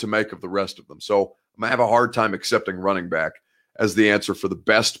know what to make of the rest of them. So I'm gonna have a hard time accepting running back as the answer for the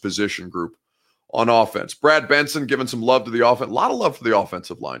best position group on offense. Brad Benson giving some love to the offense. A lot of love for the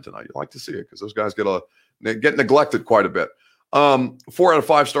offensive line tonight. You like to see it because those guys get neglected quite a bit. 4 out of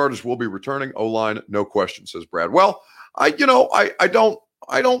 5 starters will be returning. O-line, no question, says Brad. Well, I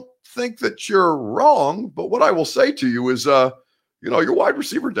don't think that you're wrong, but what I will say to you is, your wide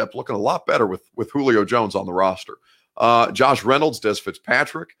receiver depth looking a lot better with Julio Jones on the roster. Josh Reynolds, Des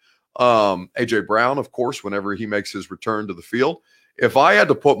Fitzpatrick, A.J. Brown, of course, whenever he makes his return to the field. If I had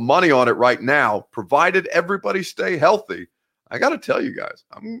to put money on it right now, provided everybody stay healthy, I got to tell you guys,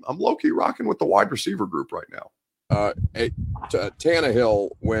 I'm low-key rocking with the wide receiver group right now. Tannehill,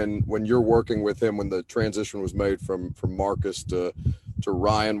 when you're working with him, when the transition was made from Marcus to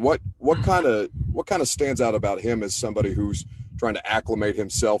Ryan, what kind of stands out about him as somebody who's trying to acclimate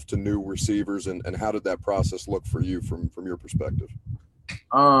himself to new receivers, and how did that process look for you from your perspective?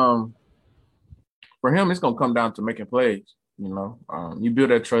 For him, it's gonna come down to making plays. You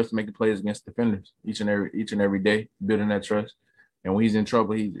build that trust making plays against defenders each and every day, building that trust. And when he's in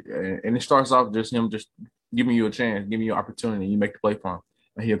trouble, and it starts off just him just giving you a chance, giving you an opportunity. You make the play for him,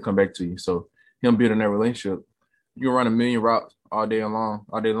 and he'll come back to you. So him building that relationship, you can run a million routes all day long,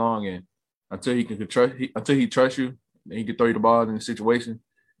 and until he trusts you, and he can throw you the ball in the situation,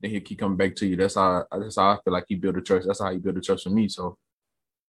 then he'll keep coming back to you. That's how I feel like he built the trust. That's how he built the trust with me. So.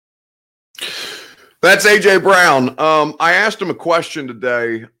 That's A.J. Brown. I asked him a question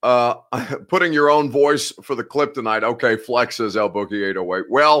today, putting your own voice for the clip tonight. Okay, Flex says El Bookie 808.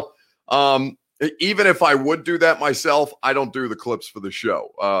 Well, even if I would do that myself, I don't do the clips for the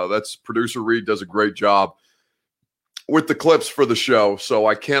show. That's producer Reed does a great job with the clips for the show. So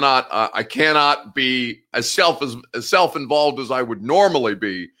I cannot be as self-involved as I would normally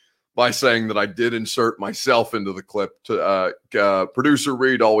be by saying that I did insert myself into the clip. Producer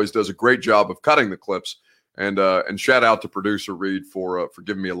Reed always does a great job of cutting the clips, and shout out to producer Reed for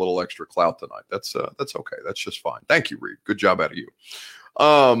giving me a little extra clout tonight. That's okay. That's just fine. Thank you, Reed. Good job out of you.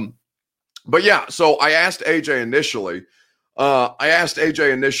 But yeah, so I asked AJ initially.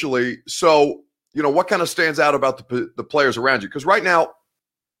 So what kind of stands out about the players around you? Because right now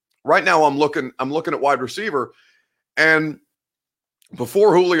I'm looking at wide receiver, and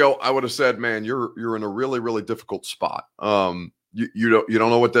before Julio, I would have said, man, you're in a really, really difficult spot. You don't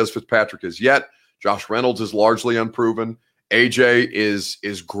know what Des Fitzpatrick is yet. Josh Reynolds is largely unproven. AJ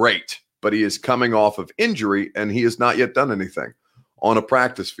is great, but he is coming off of injury, and he has not yet done anything on a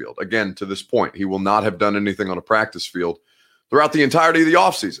practice field. Again, to this point, he will not have done anything on a practice field throughout the entirety of the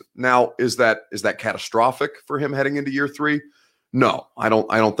offseason. Now, is that catastrophic for him heading into year 3? No, I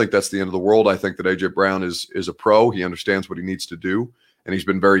don't think that's the end of the world. I think that A.J. Brown is a pro. He understands what he needs to do, and he's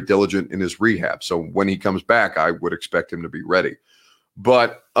been very diligent in his rehab. So when he comes back, I would expect him to be ready.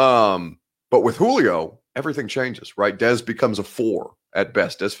 But with Julio, everything changes, right? Dez becomes a 4 at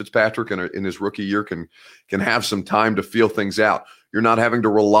best. Des Fitzpatrick in his rookie year can have some time to feel things out. You're not having to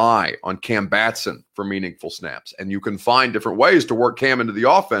rely on Cam Batson for meaningful snaps, and you can find different ways to work Cam into the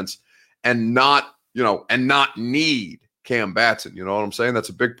offense and not need Cam Batson. You know what I'm saying? That's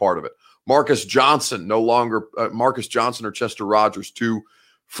a big part of it. Marcus Johnson, no longer Marcus Johnson or Chester Rogers, 2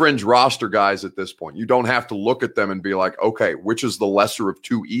 fringe roster guys at this point. You don't have to look at them and be like, okay, which is the lesser of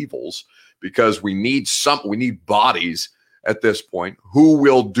 2 evils? Because we need bodies at this point who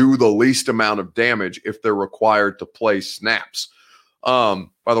will do the least amount of damage if they're required to play snaps. By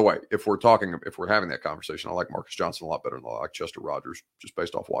the way, if we're having that conversation, I like Marcus Johnson a lot better than I like Chester Rogers, just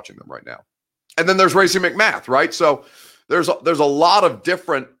based off watching them right now. And then there's Racey McMath, right? So there's a lot of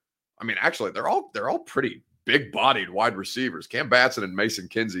different. I mean, actually, they're all pretty big-bodied wide receivers. Cam Batson and Mason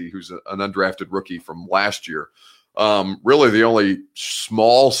Kinsey, who's an undrafted rookie from last year, really the only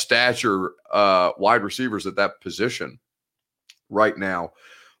small stature wide receivers at that position right now.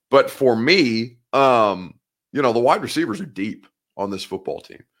 But for me, the wide receivers are deep on this football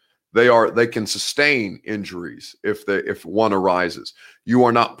team. They can sustain injuries if one arises. You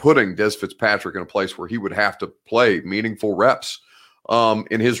are not putting Des Fitzpatrick in a place where he would have to play meaningful reps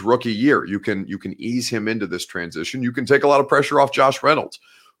in his rookie year. You can ease him into this transition. You can take a lot of pressure off Josh Reynolds,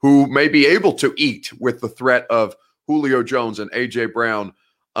 who may be able to eat with the threat of Julio Jones and A.J. Brown,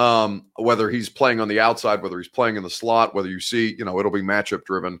 whether he's playing on the outside, whether he's playing in the slot, whether you see, it'll be matchup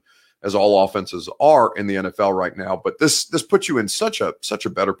driven, as all offenses are in the NFL right now. But this puts you in such a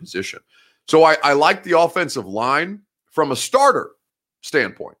better position. So I like the offensive line from a starter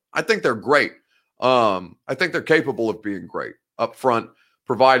standpoint. I think they're great. I think they're capable of being great up front,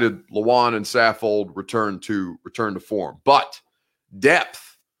 provided Lawan and Saffold return to form. But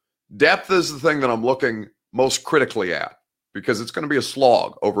depth is the thing that I'm looking most critically at, because it's going to be a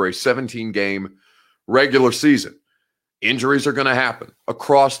slog over a 17-game regular season. Injuries are going to happen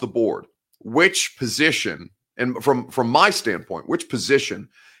across the board. Which position, and from my standpoint, which position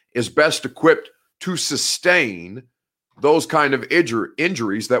is best equipped to sustain those kind of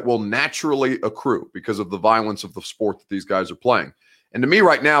injuries that will naturally accrue because of the violence of the sport that these guys are playing? And to me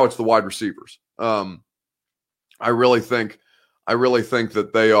right now, it's the wide receivers. I really think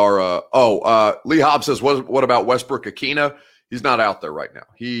that they are. Lee Hobbs says, "What about Westbrook Akina? He's not out there right now.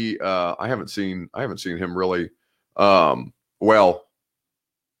 I haven't seen him really. Well,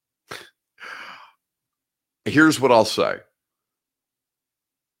 here's what I'll say.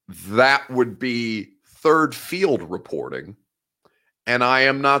 That would be third field reporting, and I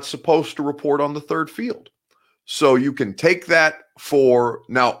am not supposed to report on the third field. So you can take that for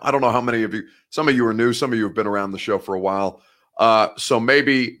now. I don't know how many of you. Some of you are new. Some of you have been around the show for a while. So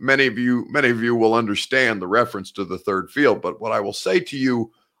maybe many of you will understand the reference to the third field. But what I will say to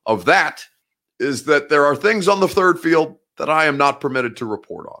you of that is that there are things on the third field that I am not permitted to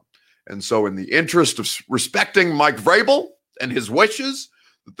report on. And so in the interest of respecting Mike Vrabel and his wishes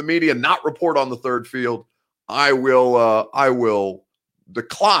that the media not report on the third field, I will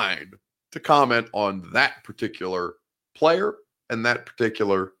decline to comment on that particular player and that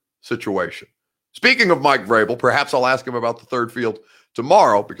particular situation. Speaking of Mike Vrabel, perhaps I'll ask him about the third field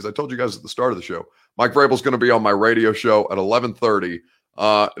tomorrow, because I told you guys at the start of the show, Mike Vrabel's going to be on my radio show at 11:30.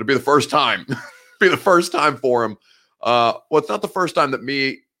 It'll be the first time. Be the first time for him. Well, it's not the first time that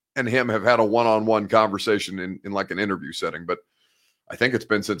me and him have had a one-on-one conversation in like an interview setting, but I think it's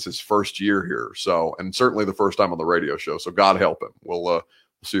been since his first year here. So, and certainly the first time on the radio show. So God help him. We'll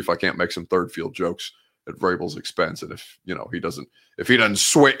see if I can't make some third field jokes at Vrabel's expense. And if he doesn't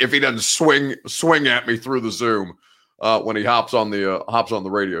swing at me through the Zoom when he hops on the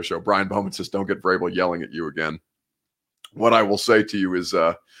radio show. Brian Bowman says, "Don't get Vrabel yelling at you again." What I will say to you is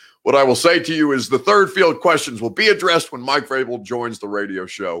the third field questions will be addressed when Mike Vrabel joins the radio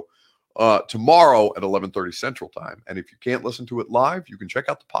show tomorrow at 11:30 Central Time. And if you can't listen to it live, you can check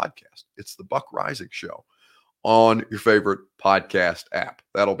out the podcast. It's the Buck Rising Show on your favorite podcast app.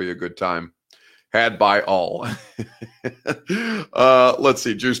 That'll be a good time had by all. Let's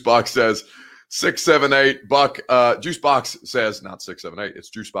see. Juicebox says 678. Buck. Juicebox says not 678. It's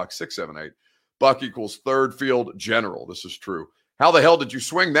Juicebox 678. Buck equals third field general. This is true. How the hell did you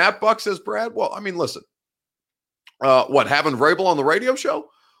swing that, Buck? Says Brad. Well, I mean, listen. What, having Vrabel on the radio show?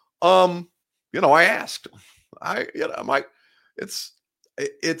 I asked.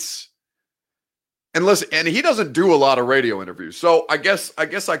 And listen, and he doesn't do a lot of radio interviews. So I guess I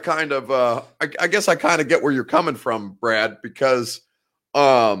kind of get where you're coming from, Brad, because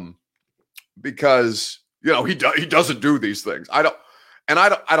he doesn't do these things. I don't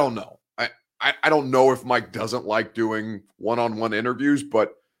know. I don't know if Mike doesn't like doing one-on-one interviews,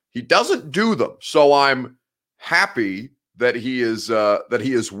 but he doesn't do them. So I'm happy that he is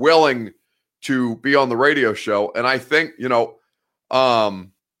willing to be on the radio show. And I think, because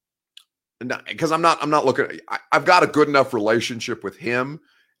I'm not looking. I've got a good enough relationship with him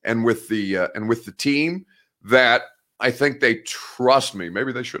and with the team that I think they trust me.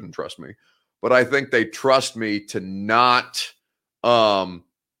 Maybe they shouldn't trust me, but I think they trust me to not, to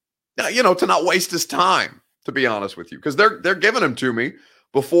not waste his time. To be honest with you, because they're giving him to me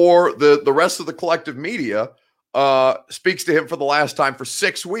before the rest of the collective media speaks to him for the last time for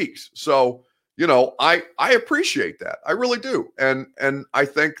 6 weeks. So I appreciate that. I really do, and I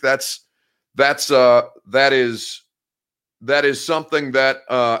think that is something that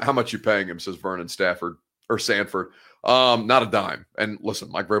how much you paying him, says Vernon Sanford. Not a dime. And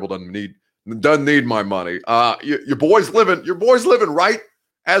listen, Mike Vrabel doesn't need my money. Your boy's living right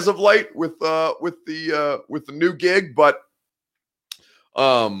as of late with the new gig, but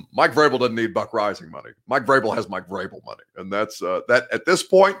Mike Vrabel doesn't need Buck Rising money. Mike Vrabel has Mike Vrabel money, and that's that at this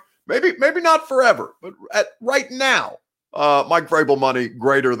point. Maybe not forever, but right now. Mike Vrabel money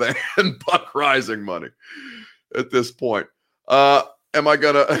greater than Buck Rising money at this point. Am I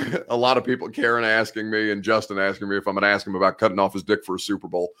gonna? A lot of people, Karen asking me and Justin asking me if I'm gonna ask him about cutting off his dick for a Super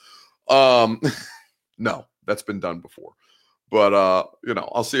Bowl. No, that's been done before. But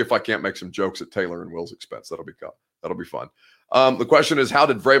I'll see if I can't make some jokes at Taylor and Will's expense. That'll be fun. The question is, how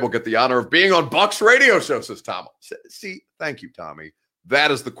did Vrabel get the honor of being on Buck's radio show? Says Tom. See, thank you, Tommy.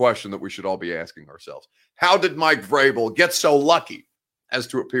 That is the question that we should all be asking ourselves. How did Mike Vrabel get so lucky? as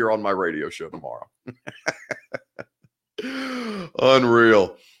to appear on my radio show tomorrow.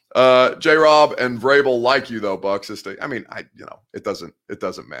 Unreal. J-Rob and Vrabel like you though, Bucks. I mean, it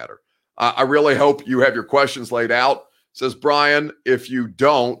doesn't matter. I really hope you have your questions laid out. Says Brian, if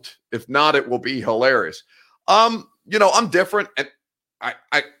not, it will be hilarious. I'm different, and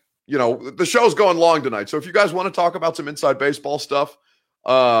the show's going long tonight. So if you guys want to talk about some inside baseball stuff,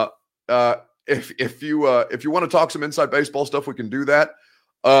 if you want to talk some inside baseball stuff, we can do that.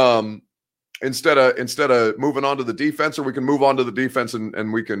 Instead of moving on to the defense, or we can move on to the defense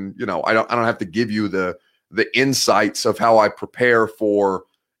and we can, I don't have to give you the insights of how I prepare for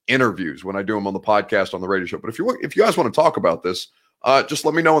interviews when I do them on the podcast, on the radio show. But if you guys want to talk about this, just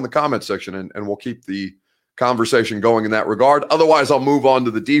let me know in the comment section and we'll keep the conversation going in that regard. Otherwise, I'll move on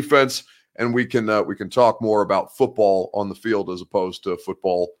to the defense and we can talk more about football on the field as opposed to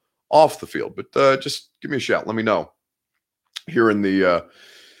football off the field. But just give me a shout. Let me know here in the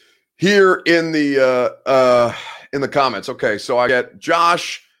comments. Okay, so I get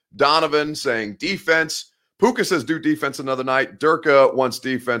Josh Donovan saying defense. Puka says do defense another night. Durka wants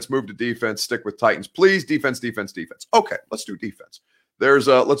defense. Move to defense. Stick with Titans, please. Defense. Okay, let's do defense.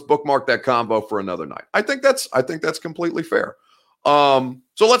 Let's bookmark that combo for another night. I think that's completely fair. So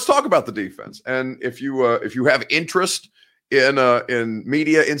let's talk about the defense. And if you have interest in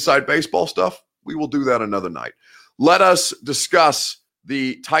media inside baseball stuff, we will do that another night. Let us discuss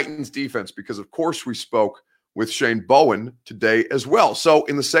the Titans defense, because of course we spoke with Shane Bowen today as well. So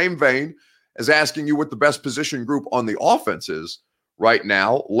in the same vein as asking you what the best position group on the offense is right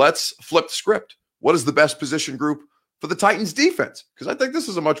now, let's flip the script. What is the best position group for the Titans defense? Because I think this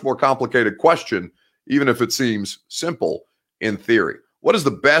is a much more complicated question, even if it seems simple in theory. What is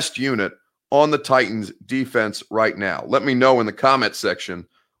the best unit on the Titans defense right now? Let me know in the comment section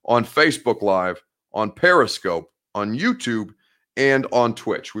on Facebook Live, on Periscope, on YouTube, and on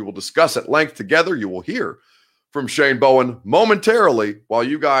Twitch. We will discuss at length together. You will hear from Shane Bowen momentarily while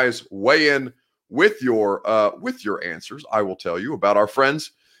you guys weigh in with your answers. I will tell you about our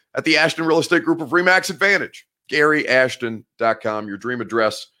friends at the Ashton Real Estate Group of RE/MAX Advantage. GaryAshton.com, your dream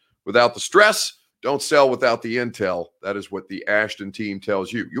address without the stress. Don't sell without the intel. That is what the Ashton team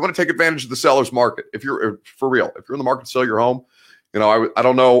tells you. You want to take advantage of the seller's market. If you're for real, if you're in the market to sell your home, I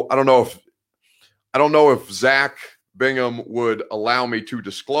don't know if Zach Bingham would allow me to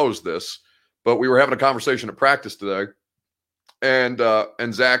disclose this, but we were having a conversation at practice today, and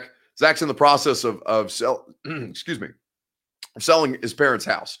Zach's in the process of selling his parents'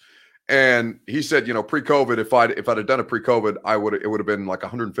 house, and he said, pre-COVID, if I'd have done it pre-COVID, it would have been like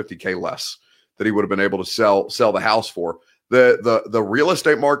 $150K less that he would have been able to sell the house for. The real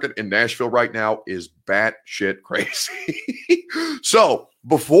estate market in Nashville right now is batshit crazy. So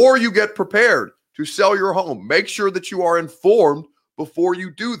before you get prepared to sell your home, make sure that you are informed before you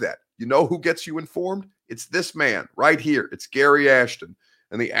do that. You know who gets you informed? It's this man right here. It's Gary Ashton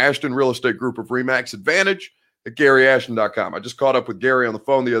and the Ashton Real Estate Group of RE/MAX Advantage at GaryAshton.com. I just caught up with Gary on the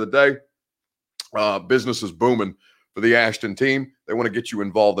phone the other day. Business is booming for the Ashton team. They want to get you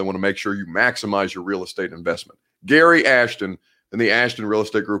involved. They want to make sure you maximize your real estate investment. Gary Ashton and the Ashton Real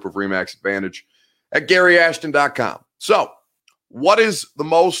Estate Group of RE/MAX Advantage at GaryAshton.com. So what is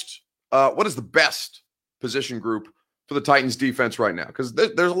the best position group for the Titans defense right now? Because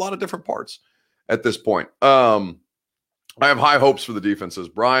there's a lot of different parts at this point. I have high hopes for the defenses.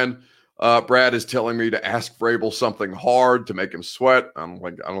 Brad is telling me to ask Vrabel something hard to make him sweat. I don't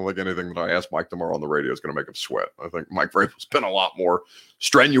think anything that I ask Mike tomorrow on the radio is going to make him sweat. I think Mike Vrabel's been a lot more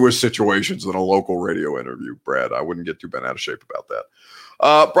strenuous situations than a local radio interview, Brad. I wouldn't get too bent out of shape about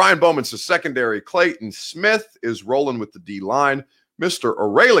that. Brian Bowman says secondary. Clayton Smith is rolling with the D-line. Mr.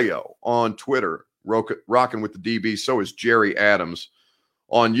 Aurelio on Twitter, rocking with the DB. So is Jerry Adams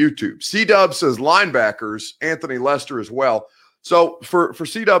on YouTube. C-Dub says linebackers, Anthony Lester as well. So for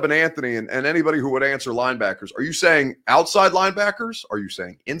C-Dub and Anthony and anybody who would answer linebackers, are you saying outside linebackers? Are you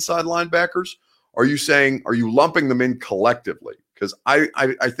saying inside linebackers? Are you lumping them in collectively? Because I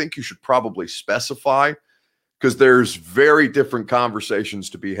think you should probably specify, because there's very different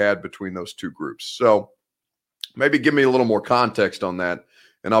conversations to be had between those two groups. So maybe give me a little more context on that,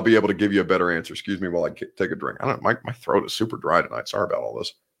 and I'll be able to give you a better answer. Excuse me while I take a drink. I don't know, my throat is super dry tonight. Sorry about all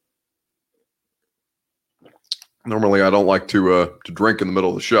this. Normally, I don't like to drink in the middle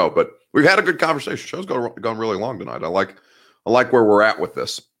of the show, but we've had a good conversation. Show's gone really long tonight. I like where we're at with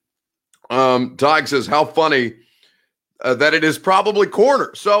this. Tig says, how funny that it is probably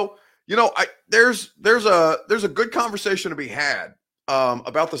corner. So, there's a good conversation to be had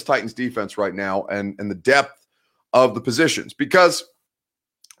about this Titans defense right now and the depth of the positions, because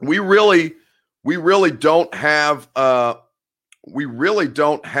we really don't have we really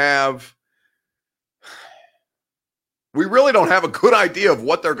don't have a good idea of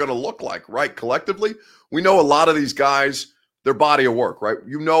what they're going to look like, right? Collectively, we know a lot of these guys, their body of work, right?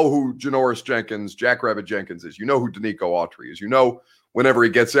 You know who Janoris Jenkins, Jackrabbit Jenkins is. You know who Danico Autry is. You know, whenever he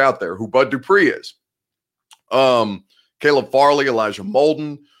gets out there, who Bud Dupree is. Caleb Farley, Elijah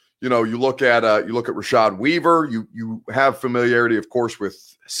Molden. You know, you look at Rashad Weaver. You have familiarity, of course,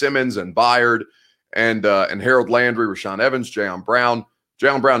 with Simmons and Byard and Harold Landry, Rashawn Evans, Jayon Brown.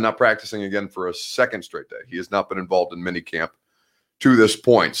 Jayon Brown not practicing again for a second straight day. He has not been involved in minicamp to this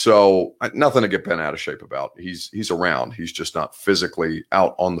point. So nothing to get bent out of shape about. He's around. He's just not physically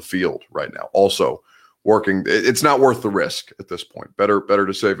out on the field right now. Also working. It's not worth the risk at this point. Better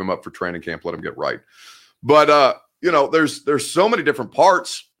to save him up for training camp. Let him get right. But you know, there's so many different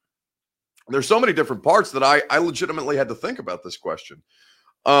parts. There's so many different parts that I legitimately had to think about this question.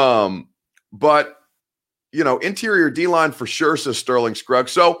 But you know, interior D-line for sure, says Sterling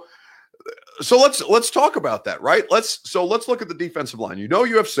Scruggs. So let's talk about that, right? Let's look at the defensive line. You know,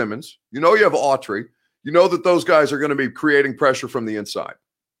 you have Simmons. You know, you have Autry. You know that those guys are going to be creating pressure from the inside.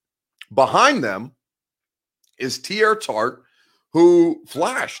 Behind them is Tier Tart, who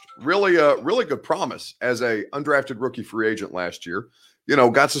flashed really good promise as a undrafted rookie free agent last year. You know,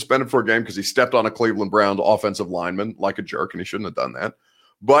 got suspended for a game because he stepped on a Cleveland Brown offensive lineman like a jerk, and he shouldn't have done that.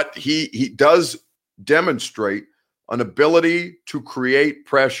 But he does demonstrate an ability to create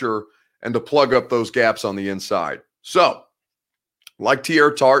pressure and to plug up those gaps on the inside. So, like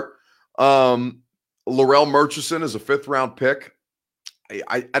Tier Tart, Laurel Murchison is a 5th-round pick.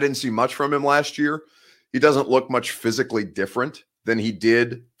 I didn't see much from him last year. He doesn't look much physically different than he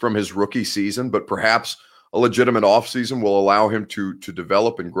did from his rookie season, but perhaps a legitimate offseason will allow him to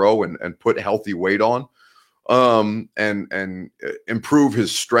develop and grow and put healthy weight on, and improve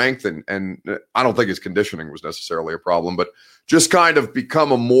his strength. And I don't think his conditioning was necessarily a problem, but just kind of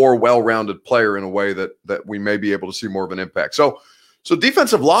become a more well-rounded player in a way that we may be able to see more of an impact. So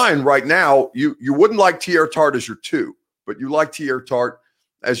defensive line right now, you wouldn't like Tier Tart as your 2, but you like Tier Tart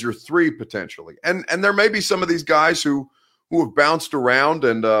as your 3 potentially. And there may be some of these guys who have bounced around,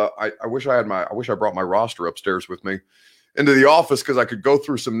 and I wish I brought my roster upstairs with me into the office because I could go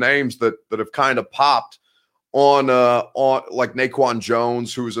through some names that have kind of popped on like Naquan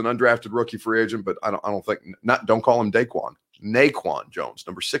Jones, who's an undrafted rookie free agent, but don't call him Daquan. Naquan Jones,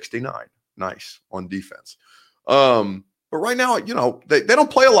 number 69, nice on defense. But right now, you know, they don't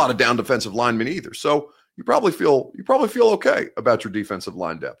play a lot of down defensive linemen either, so you probably feel okay about your defensive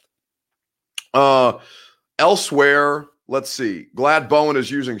line depth. Elsewhere, let's see. Glad Bowen is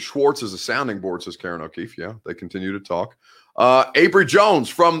using Schwartz as a sounding board, says Karen O'Keefe. Yeah, they continue to talk. Avery Jones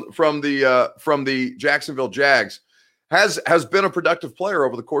from the Jacksonville Jags has been a productive player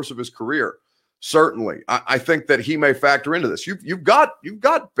over the course of his career. Certainly, I think that he may factor into this. You've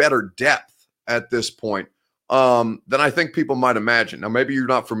got better depth at this point than I think people might imagine. Now, maybe you're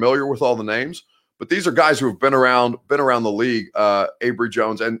not familiar with all the names, but these are guys who have been around the league. Avery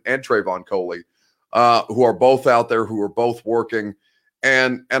Jones and Trayvon Coley, who are both out there, who are both working,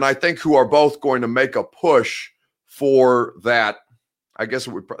 and I think who are both going to make a push for that. I guess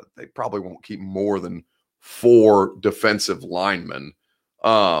they probably won't keep more than 4 defensive linemen.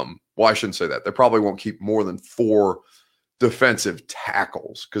 Well, I shouldn't say that. They probably won't keep more than 4 defensive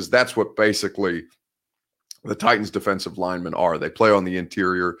tackles, because that's what basically the Titans defensive linemen are. They play on the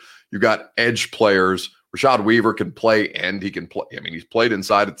interior. You got edge players. Rashad Weaver can play end. He can play. I mean, he's played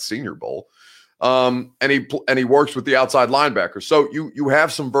inside at the Senior Bowl. And he works with the outside linebackers. So you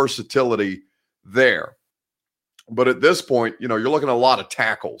have some versatility there. But at this point, you know, you're looking at a lot of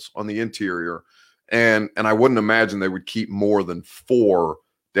tackles on the interior, and I wouldn't imagine they would keep more than 4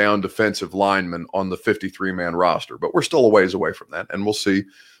 down defensive linemen on the 53-man roster. But we're still a ways away from that, and we'll see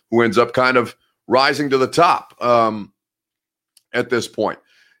who ends up kind of rising to the top at this point.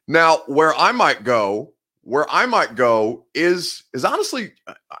 Now, where I might go is honestly,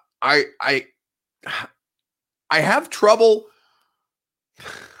 I have trouble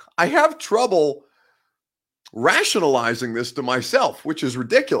rationalizing this to myself, which is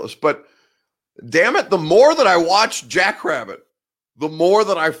ridiculous. But damn it, the more that I watch Jackrabbit, the more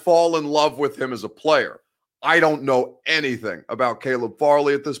that I fall in love with him as a player. I don't know anything about Caleb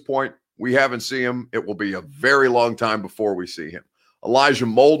Farley at this point. We haven't seen him. It will be a very long time before we see him. Elijah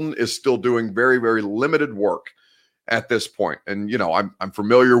Molden is still doing very, very limited work at this point. And, you know, I'm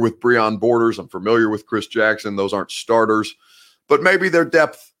familiar with Breon Borders. I'm familiar with Chris Jackson. Those aren't starters, but maybe they're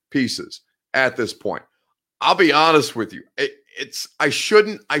depth pieces at this point. I'll be honest with you. I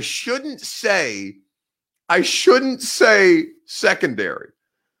shouldn't say secondary,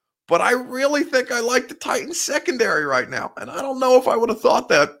 but I really think I like the Titans secondary right now. And I don't know if I would have thought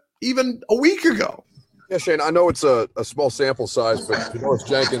that even a week ago. Yeah, Shane, I know it's a small sample size, but Janoris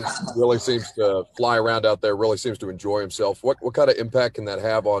Jenkins really seems to fly around out there, really seems to enjoy himself. What kind of impact can that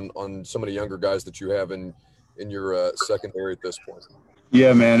have on some of the younger guys that you have in your secondary at this point?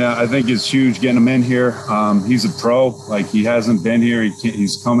 Yeah, man, I think it's huge getting him in here. He's a pro. Like, he hasn't been here.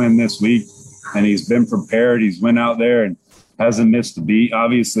 He's come in this week, and he's been prepared. He's went out there and hasn't missed a beat.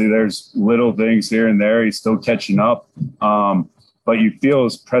 Obviously, there's little things here and there. He's still catching up. But you feel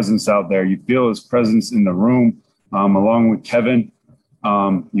his presence out there. You feel his presence in the room, along with Kevin.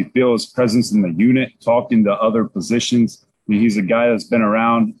 You feel his presence in the unit, talking to other positions. I mean, he's a guy that's been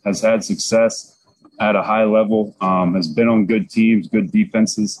around, has had success at a high level, has been on good teams, good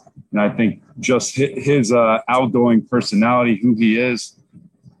defenses. And I think just his outgoing personality, who he is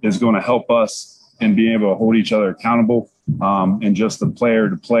going to help us in being able to hold each other accountable, and just the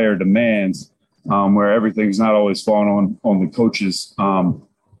player-to-player demands, where everything's not always falling on the coaches,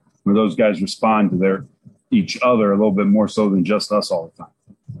 where those guys respond to each other a little bit more so than just us all the time.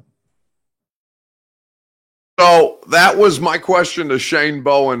 So that was my question to Shane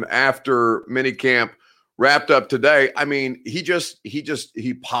Bowen after minicamp wrapped up today. I mean,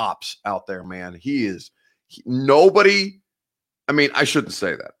 he pops out there, man. Nobody, I mean, I shouldn't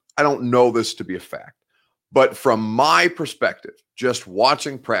say that. I don't know this to be a fact. But from my perspective, just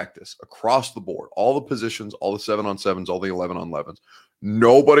watching practice across the board, all the positions, all the 7-on-7s, all the 11-on-11s,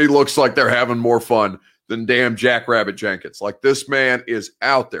 nobody looks like they're having more fun than damn Jackrabbit Jenkins. Like, this man is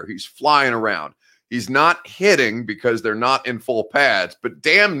out there. He's flying around. He's not hitting because they're not in full pads, but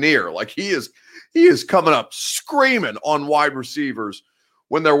damn near. Like, he is coming up screaming on wide receivers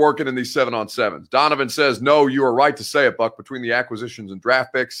when they're working in these 7-on-7s. Donovan says, no, you are right to say it, Buck. Between the acquisitions and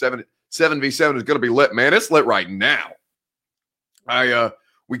draft picks, 7v7 is going to be lit, man. It's lit right now.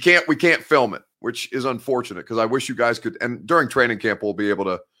 We can't film it, which is unfortunate because I wish you guys could. And during training camp, we'll be able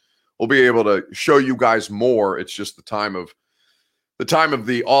to show you guys more. It's just the time of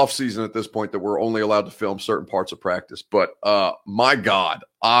the off season at this point that we're only allowed to film certain parts of practice. But my God,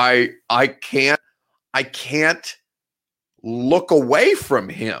 I can't look away from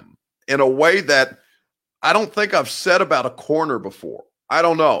him in a way that I don't think I've said about a corner before. I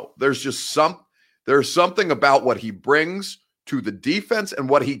don't know. There's something about what he brings to the defense and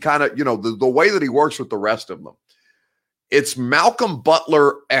what he kind of, the way that he works with the rest of them. It's Malcolm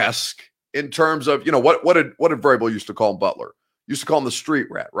Butler-esque in terms of, what did Vrabel used to call him Butler? Used to call him the street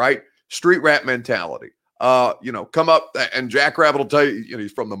rat, right? Street rat mentality. Come up, and Jackrabbit will tell you,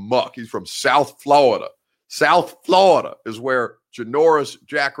 he's from the muck. He's from South Florida. South Florida is where Janoris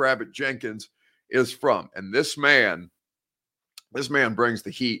Jackrabbit Jenkins is from. And this man brings the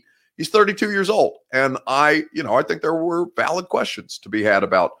heat. He's 32 years old. And I think there were valid questions to be had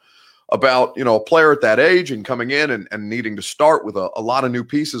about a player at that age and coming in and needing to start with a lot of new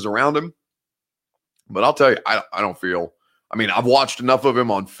pieces around him. But I'll tell you, I don't feel, I've watched enough of him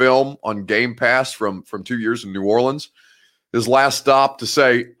on film, on Game Pass from 2 years in New Orleans. His last stop to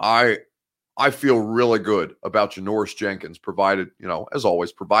say, I feel really good about Janoris Jenkins, provided, as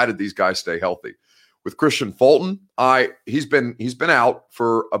always, provided these guys stay healthy. With Christian Fulton, he's been out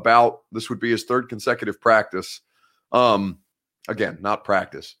for this would be his third consecutive practice. Again, not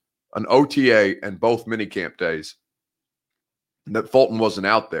practice, an OTA and both minicamp days that Fulton wasn't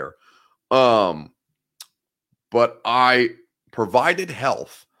out there. But provided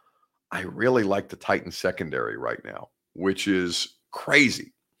health, I really like the Titans secondary right now, which is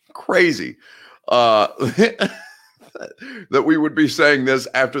crazy. That we would be saying this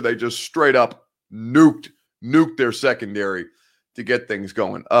after they just straight up nuked their secondary to get things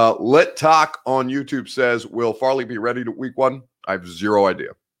going. Lit Talk on YouTube says, will Farley be ready to week 1? I have zero idea.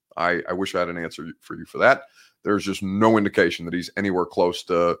 I wish I had an answer for you for that. There's just no indication that he's anywhere close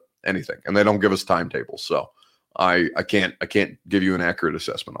to anything, and they don't give us timetables. So I can't give you an accurate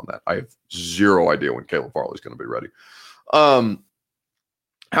assessment on that. I have zero idea when Caleb Farley's going to be ready.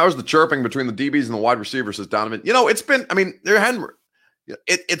 How's the chirping between the DBs and the wide receivers, says Donovan? It's been, there hadn't,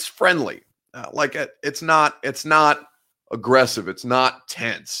 it's friendly. It's not aggressive. It's not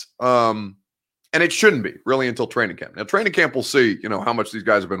tense. And it shouldn't be really until training camp. Now, training camp, we'll see, how much these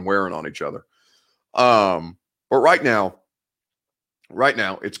guys have been wearing on each other. But right now,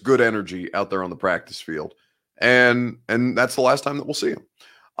 it's good energy out there on the practice field. And that's the last time that we'll see him.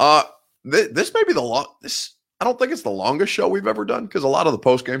 This may be I don't think it's the longest show we've ever done, because a lot of the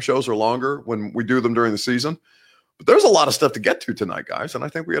post-game shows are longer when we do them during the season. But there's a lot of stuff to get to tonight, guys, and I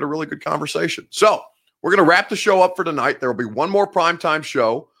think we had a really good conversation. So we're going to wrap the show up for tonight. There will be one more primetime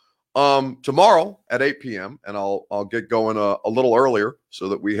show tomorrow at 8 p.m., and I'll get going a little earlier so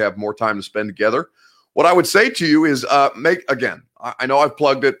that we have more time to spend together. What I would say to you is I know I've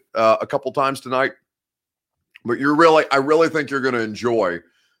plugged it a couple times tonight, but I really think you're going to enjoy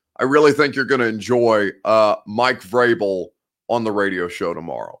Mike Vrabel on the radio show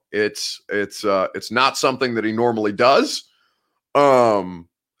tomorrow. It's not something that he normally does.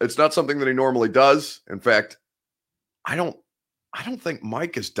 It's not something that he normally does. In fact, I don't think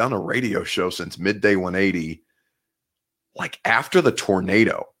Mike has done a radio show since Midday 180, like after the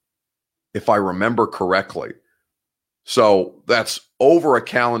tornado, if I remember correctly. So that's over a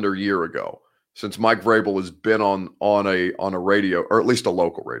calendar year ago since Mike Vrabel has been on a radio, or at least a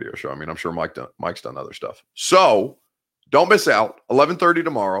local radio show. I mean, I'm sure Mike's done other stuff. So don't miss out. 11:30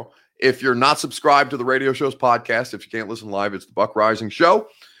 tomorrow. If you're not subscribed to the radio show's podcast, if you can't listen live, it's the Buck Rising Show.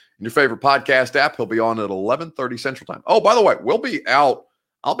 In your favorite podcast app, he'll be on at 11:30 Central Time. Oh, by the way, we'll be out.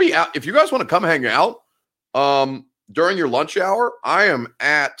 I'll be out. If you guys want to come hang out during your lunch hour,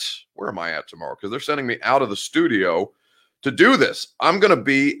 where am I at tomorrow? Because they're sending me out of the studio to do this. I'm going to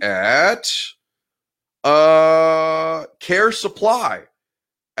be at Care Supply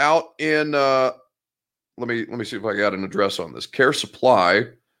out in, let me see if I got an address on this. Care Supply.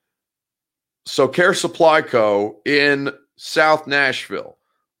 So Care Supply Co. in South Nashville.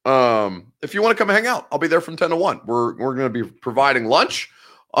 If you want to come hang out, I'll be there from 10 to 1. We're going to be providing lunch.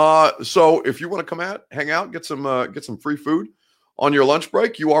 So if you want to come hang out, get some free food on your lunch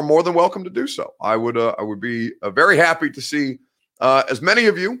break, you are more than welcome to do so. I would be very happy to see as many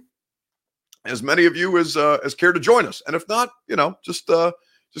of you as care to join us. And if not, just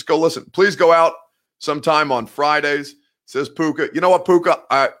go listen. Please go out sometime on Fridays. Says Puka. You know what, Puka?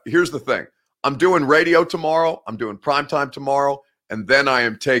 Here's the thing. I'm doing radio tomorrow. I'm doing primetime tomorrow. And then I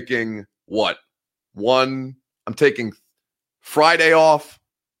am taking I'm taking Friday off,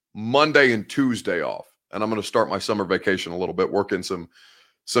 Monday and Tuesday off. And I'm going to start my summer vacation a little bit, working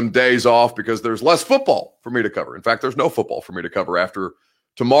some days off because there's less football for me to cover. In fact, there's no football for me to cover after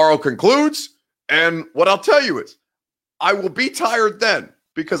tomorrow concludes. And what I'll tell you is I will be tired then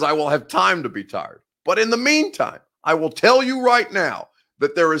because I will have time to be tired. But in the meantime, I will tell you right now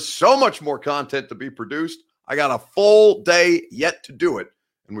that there is so much more content to be produced. I got a full day yet to do it,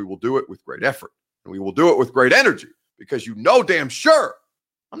 and we will do it with great effort, and we will do it with great energy because damn sure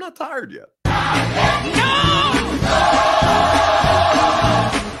I'm not tired yet. No!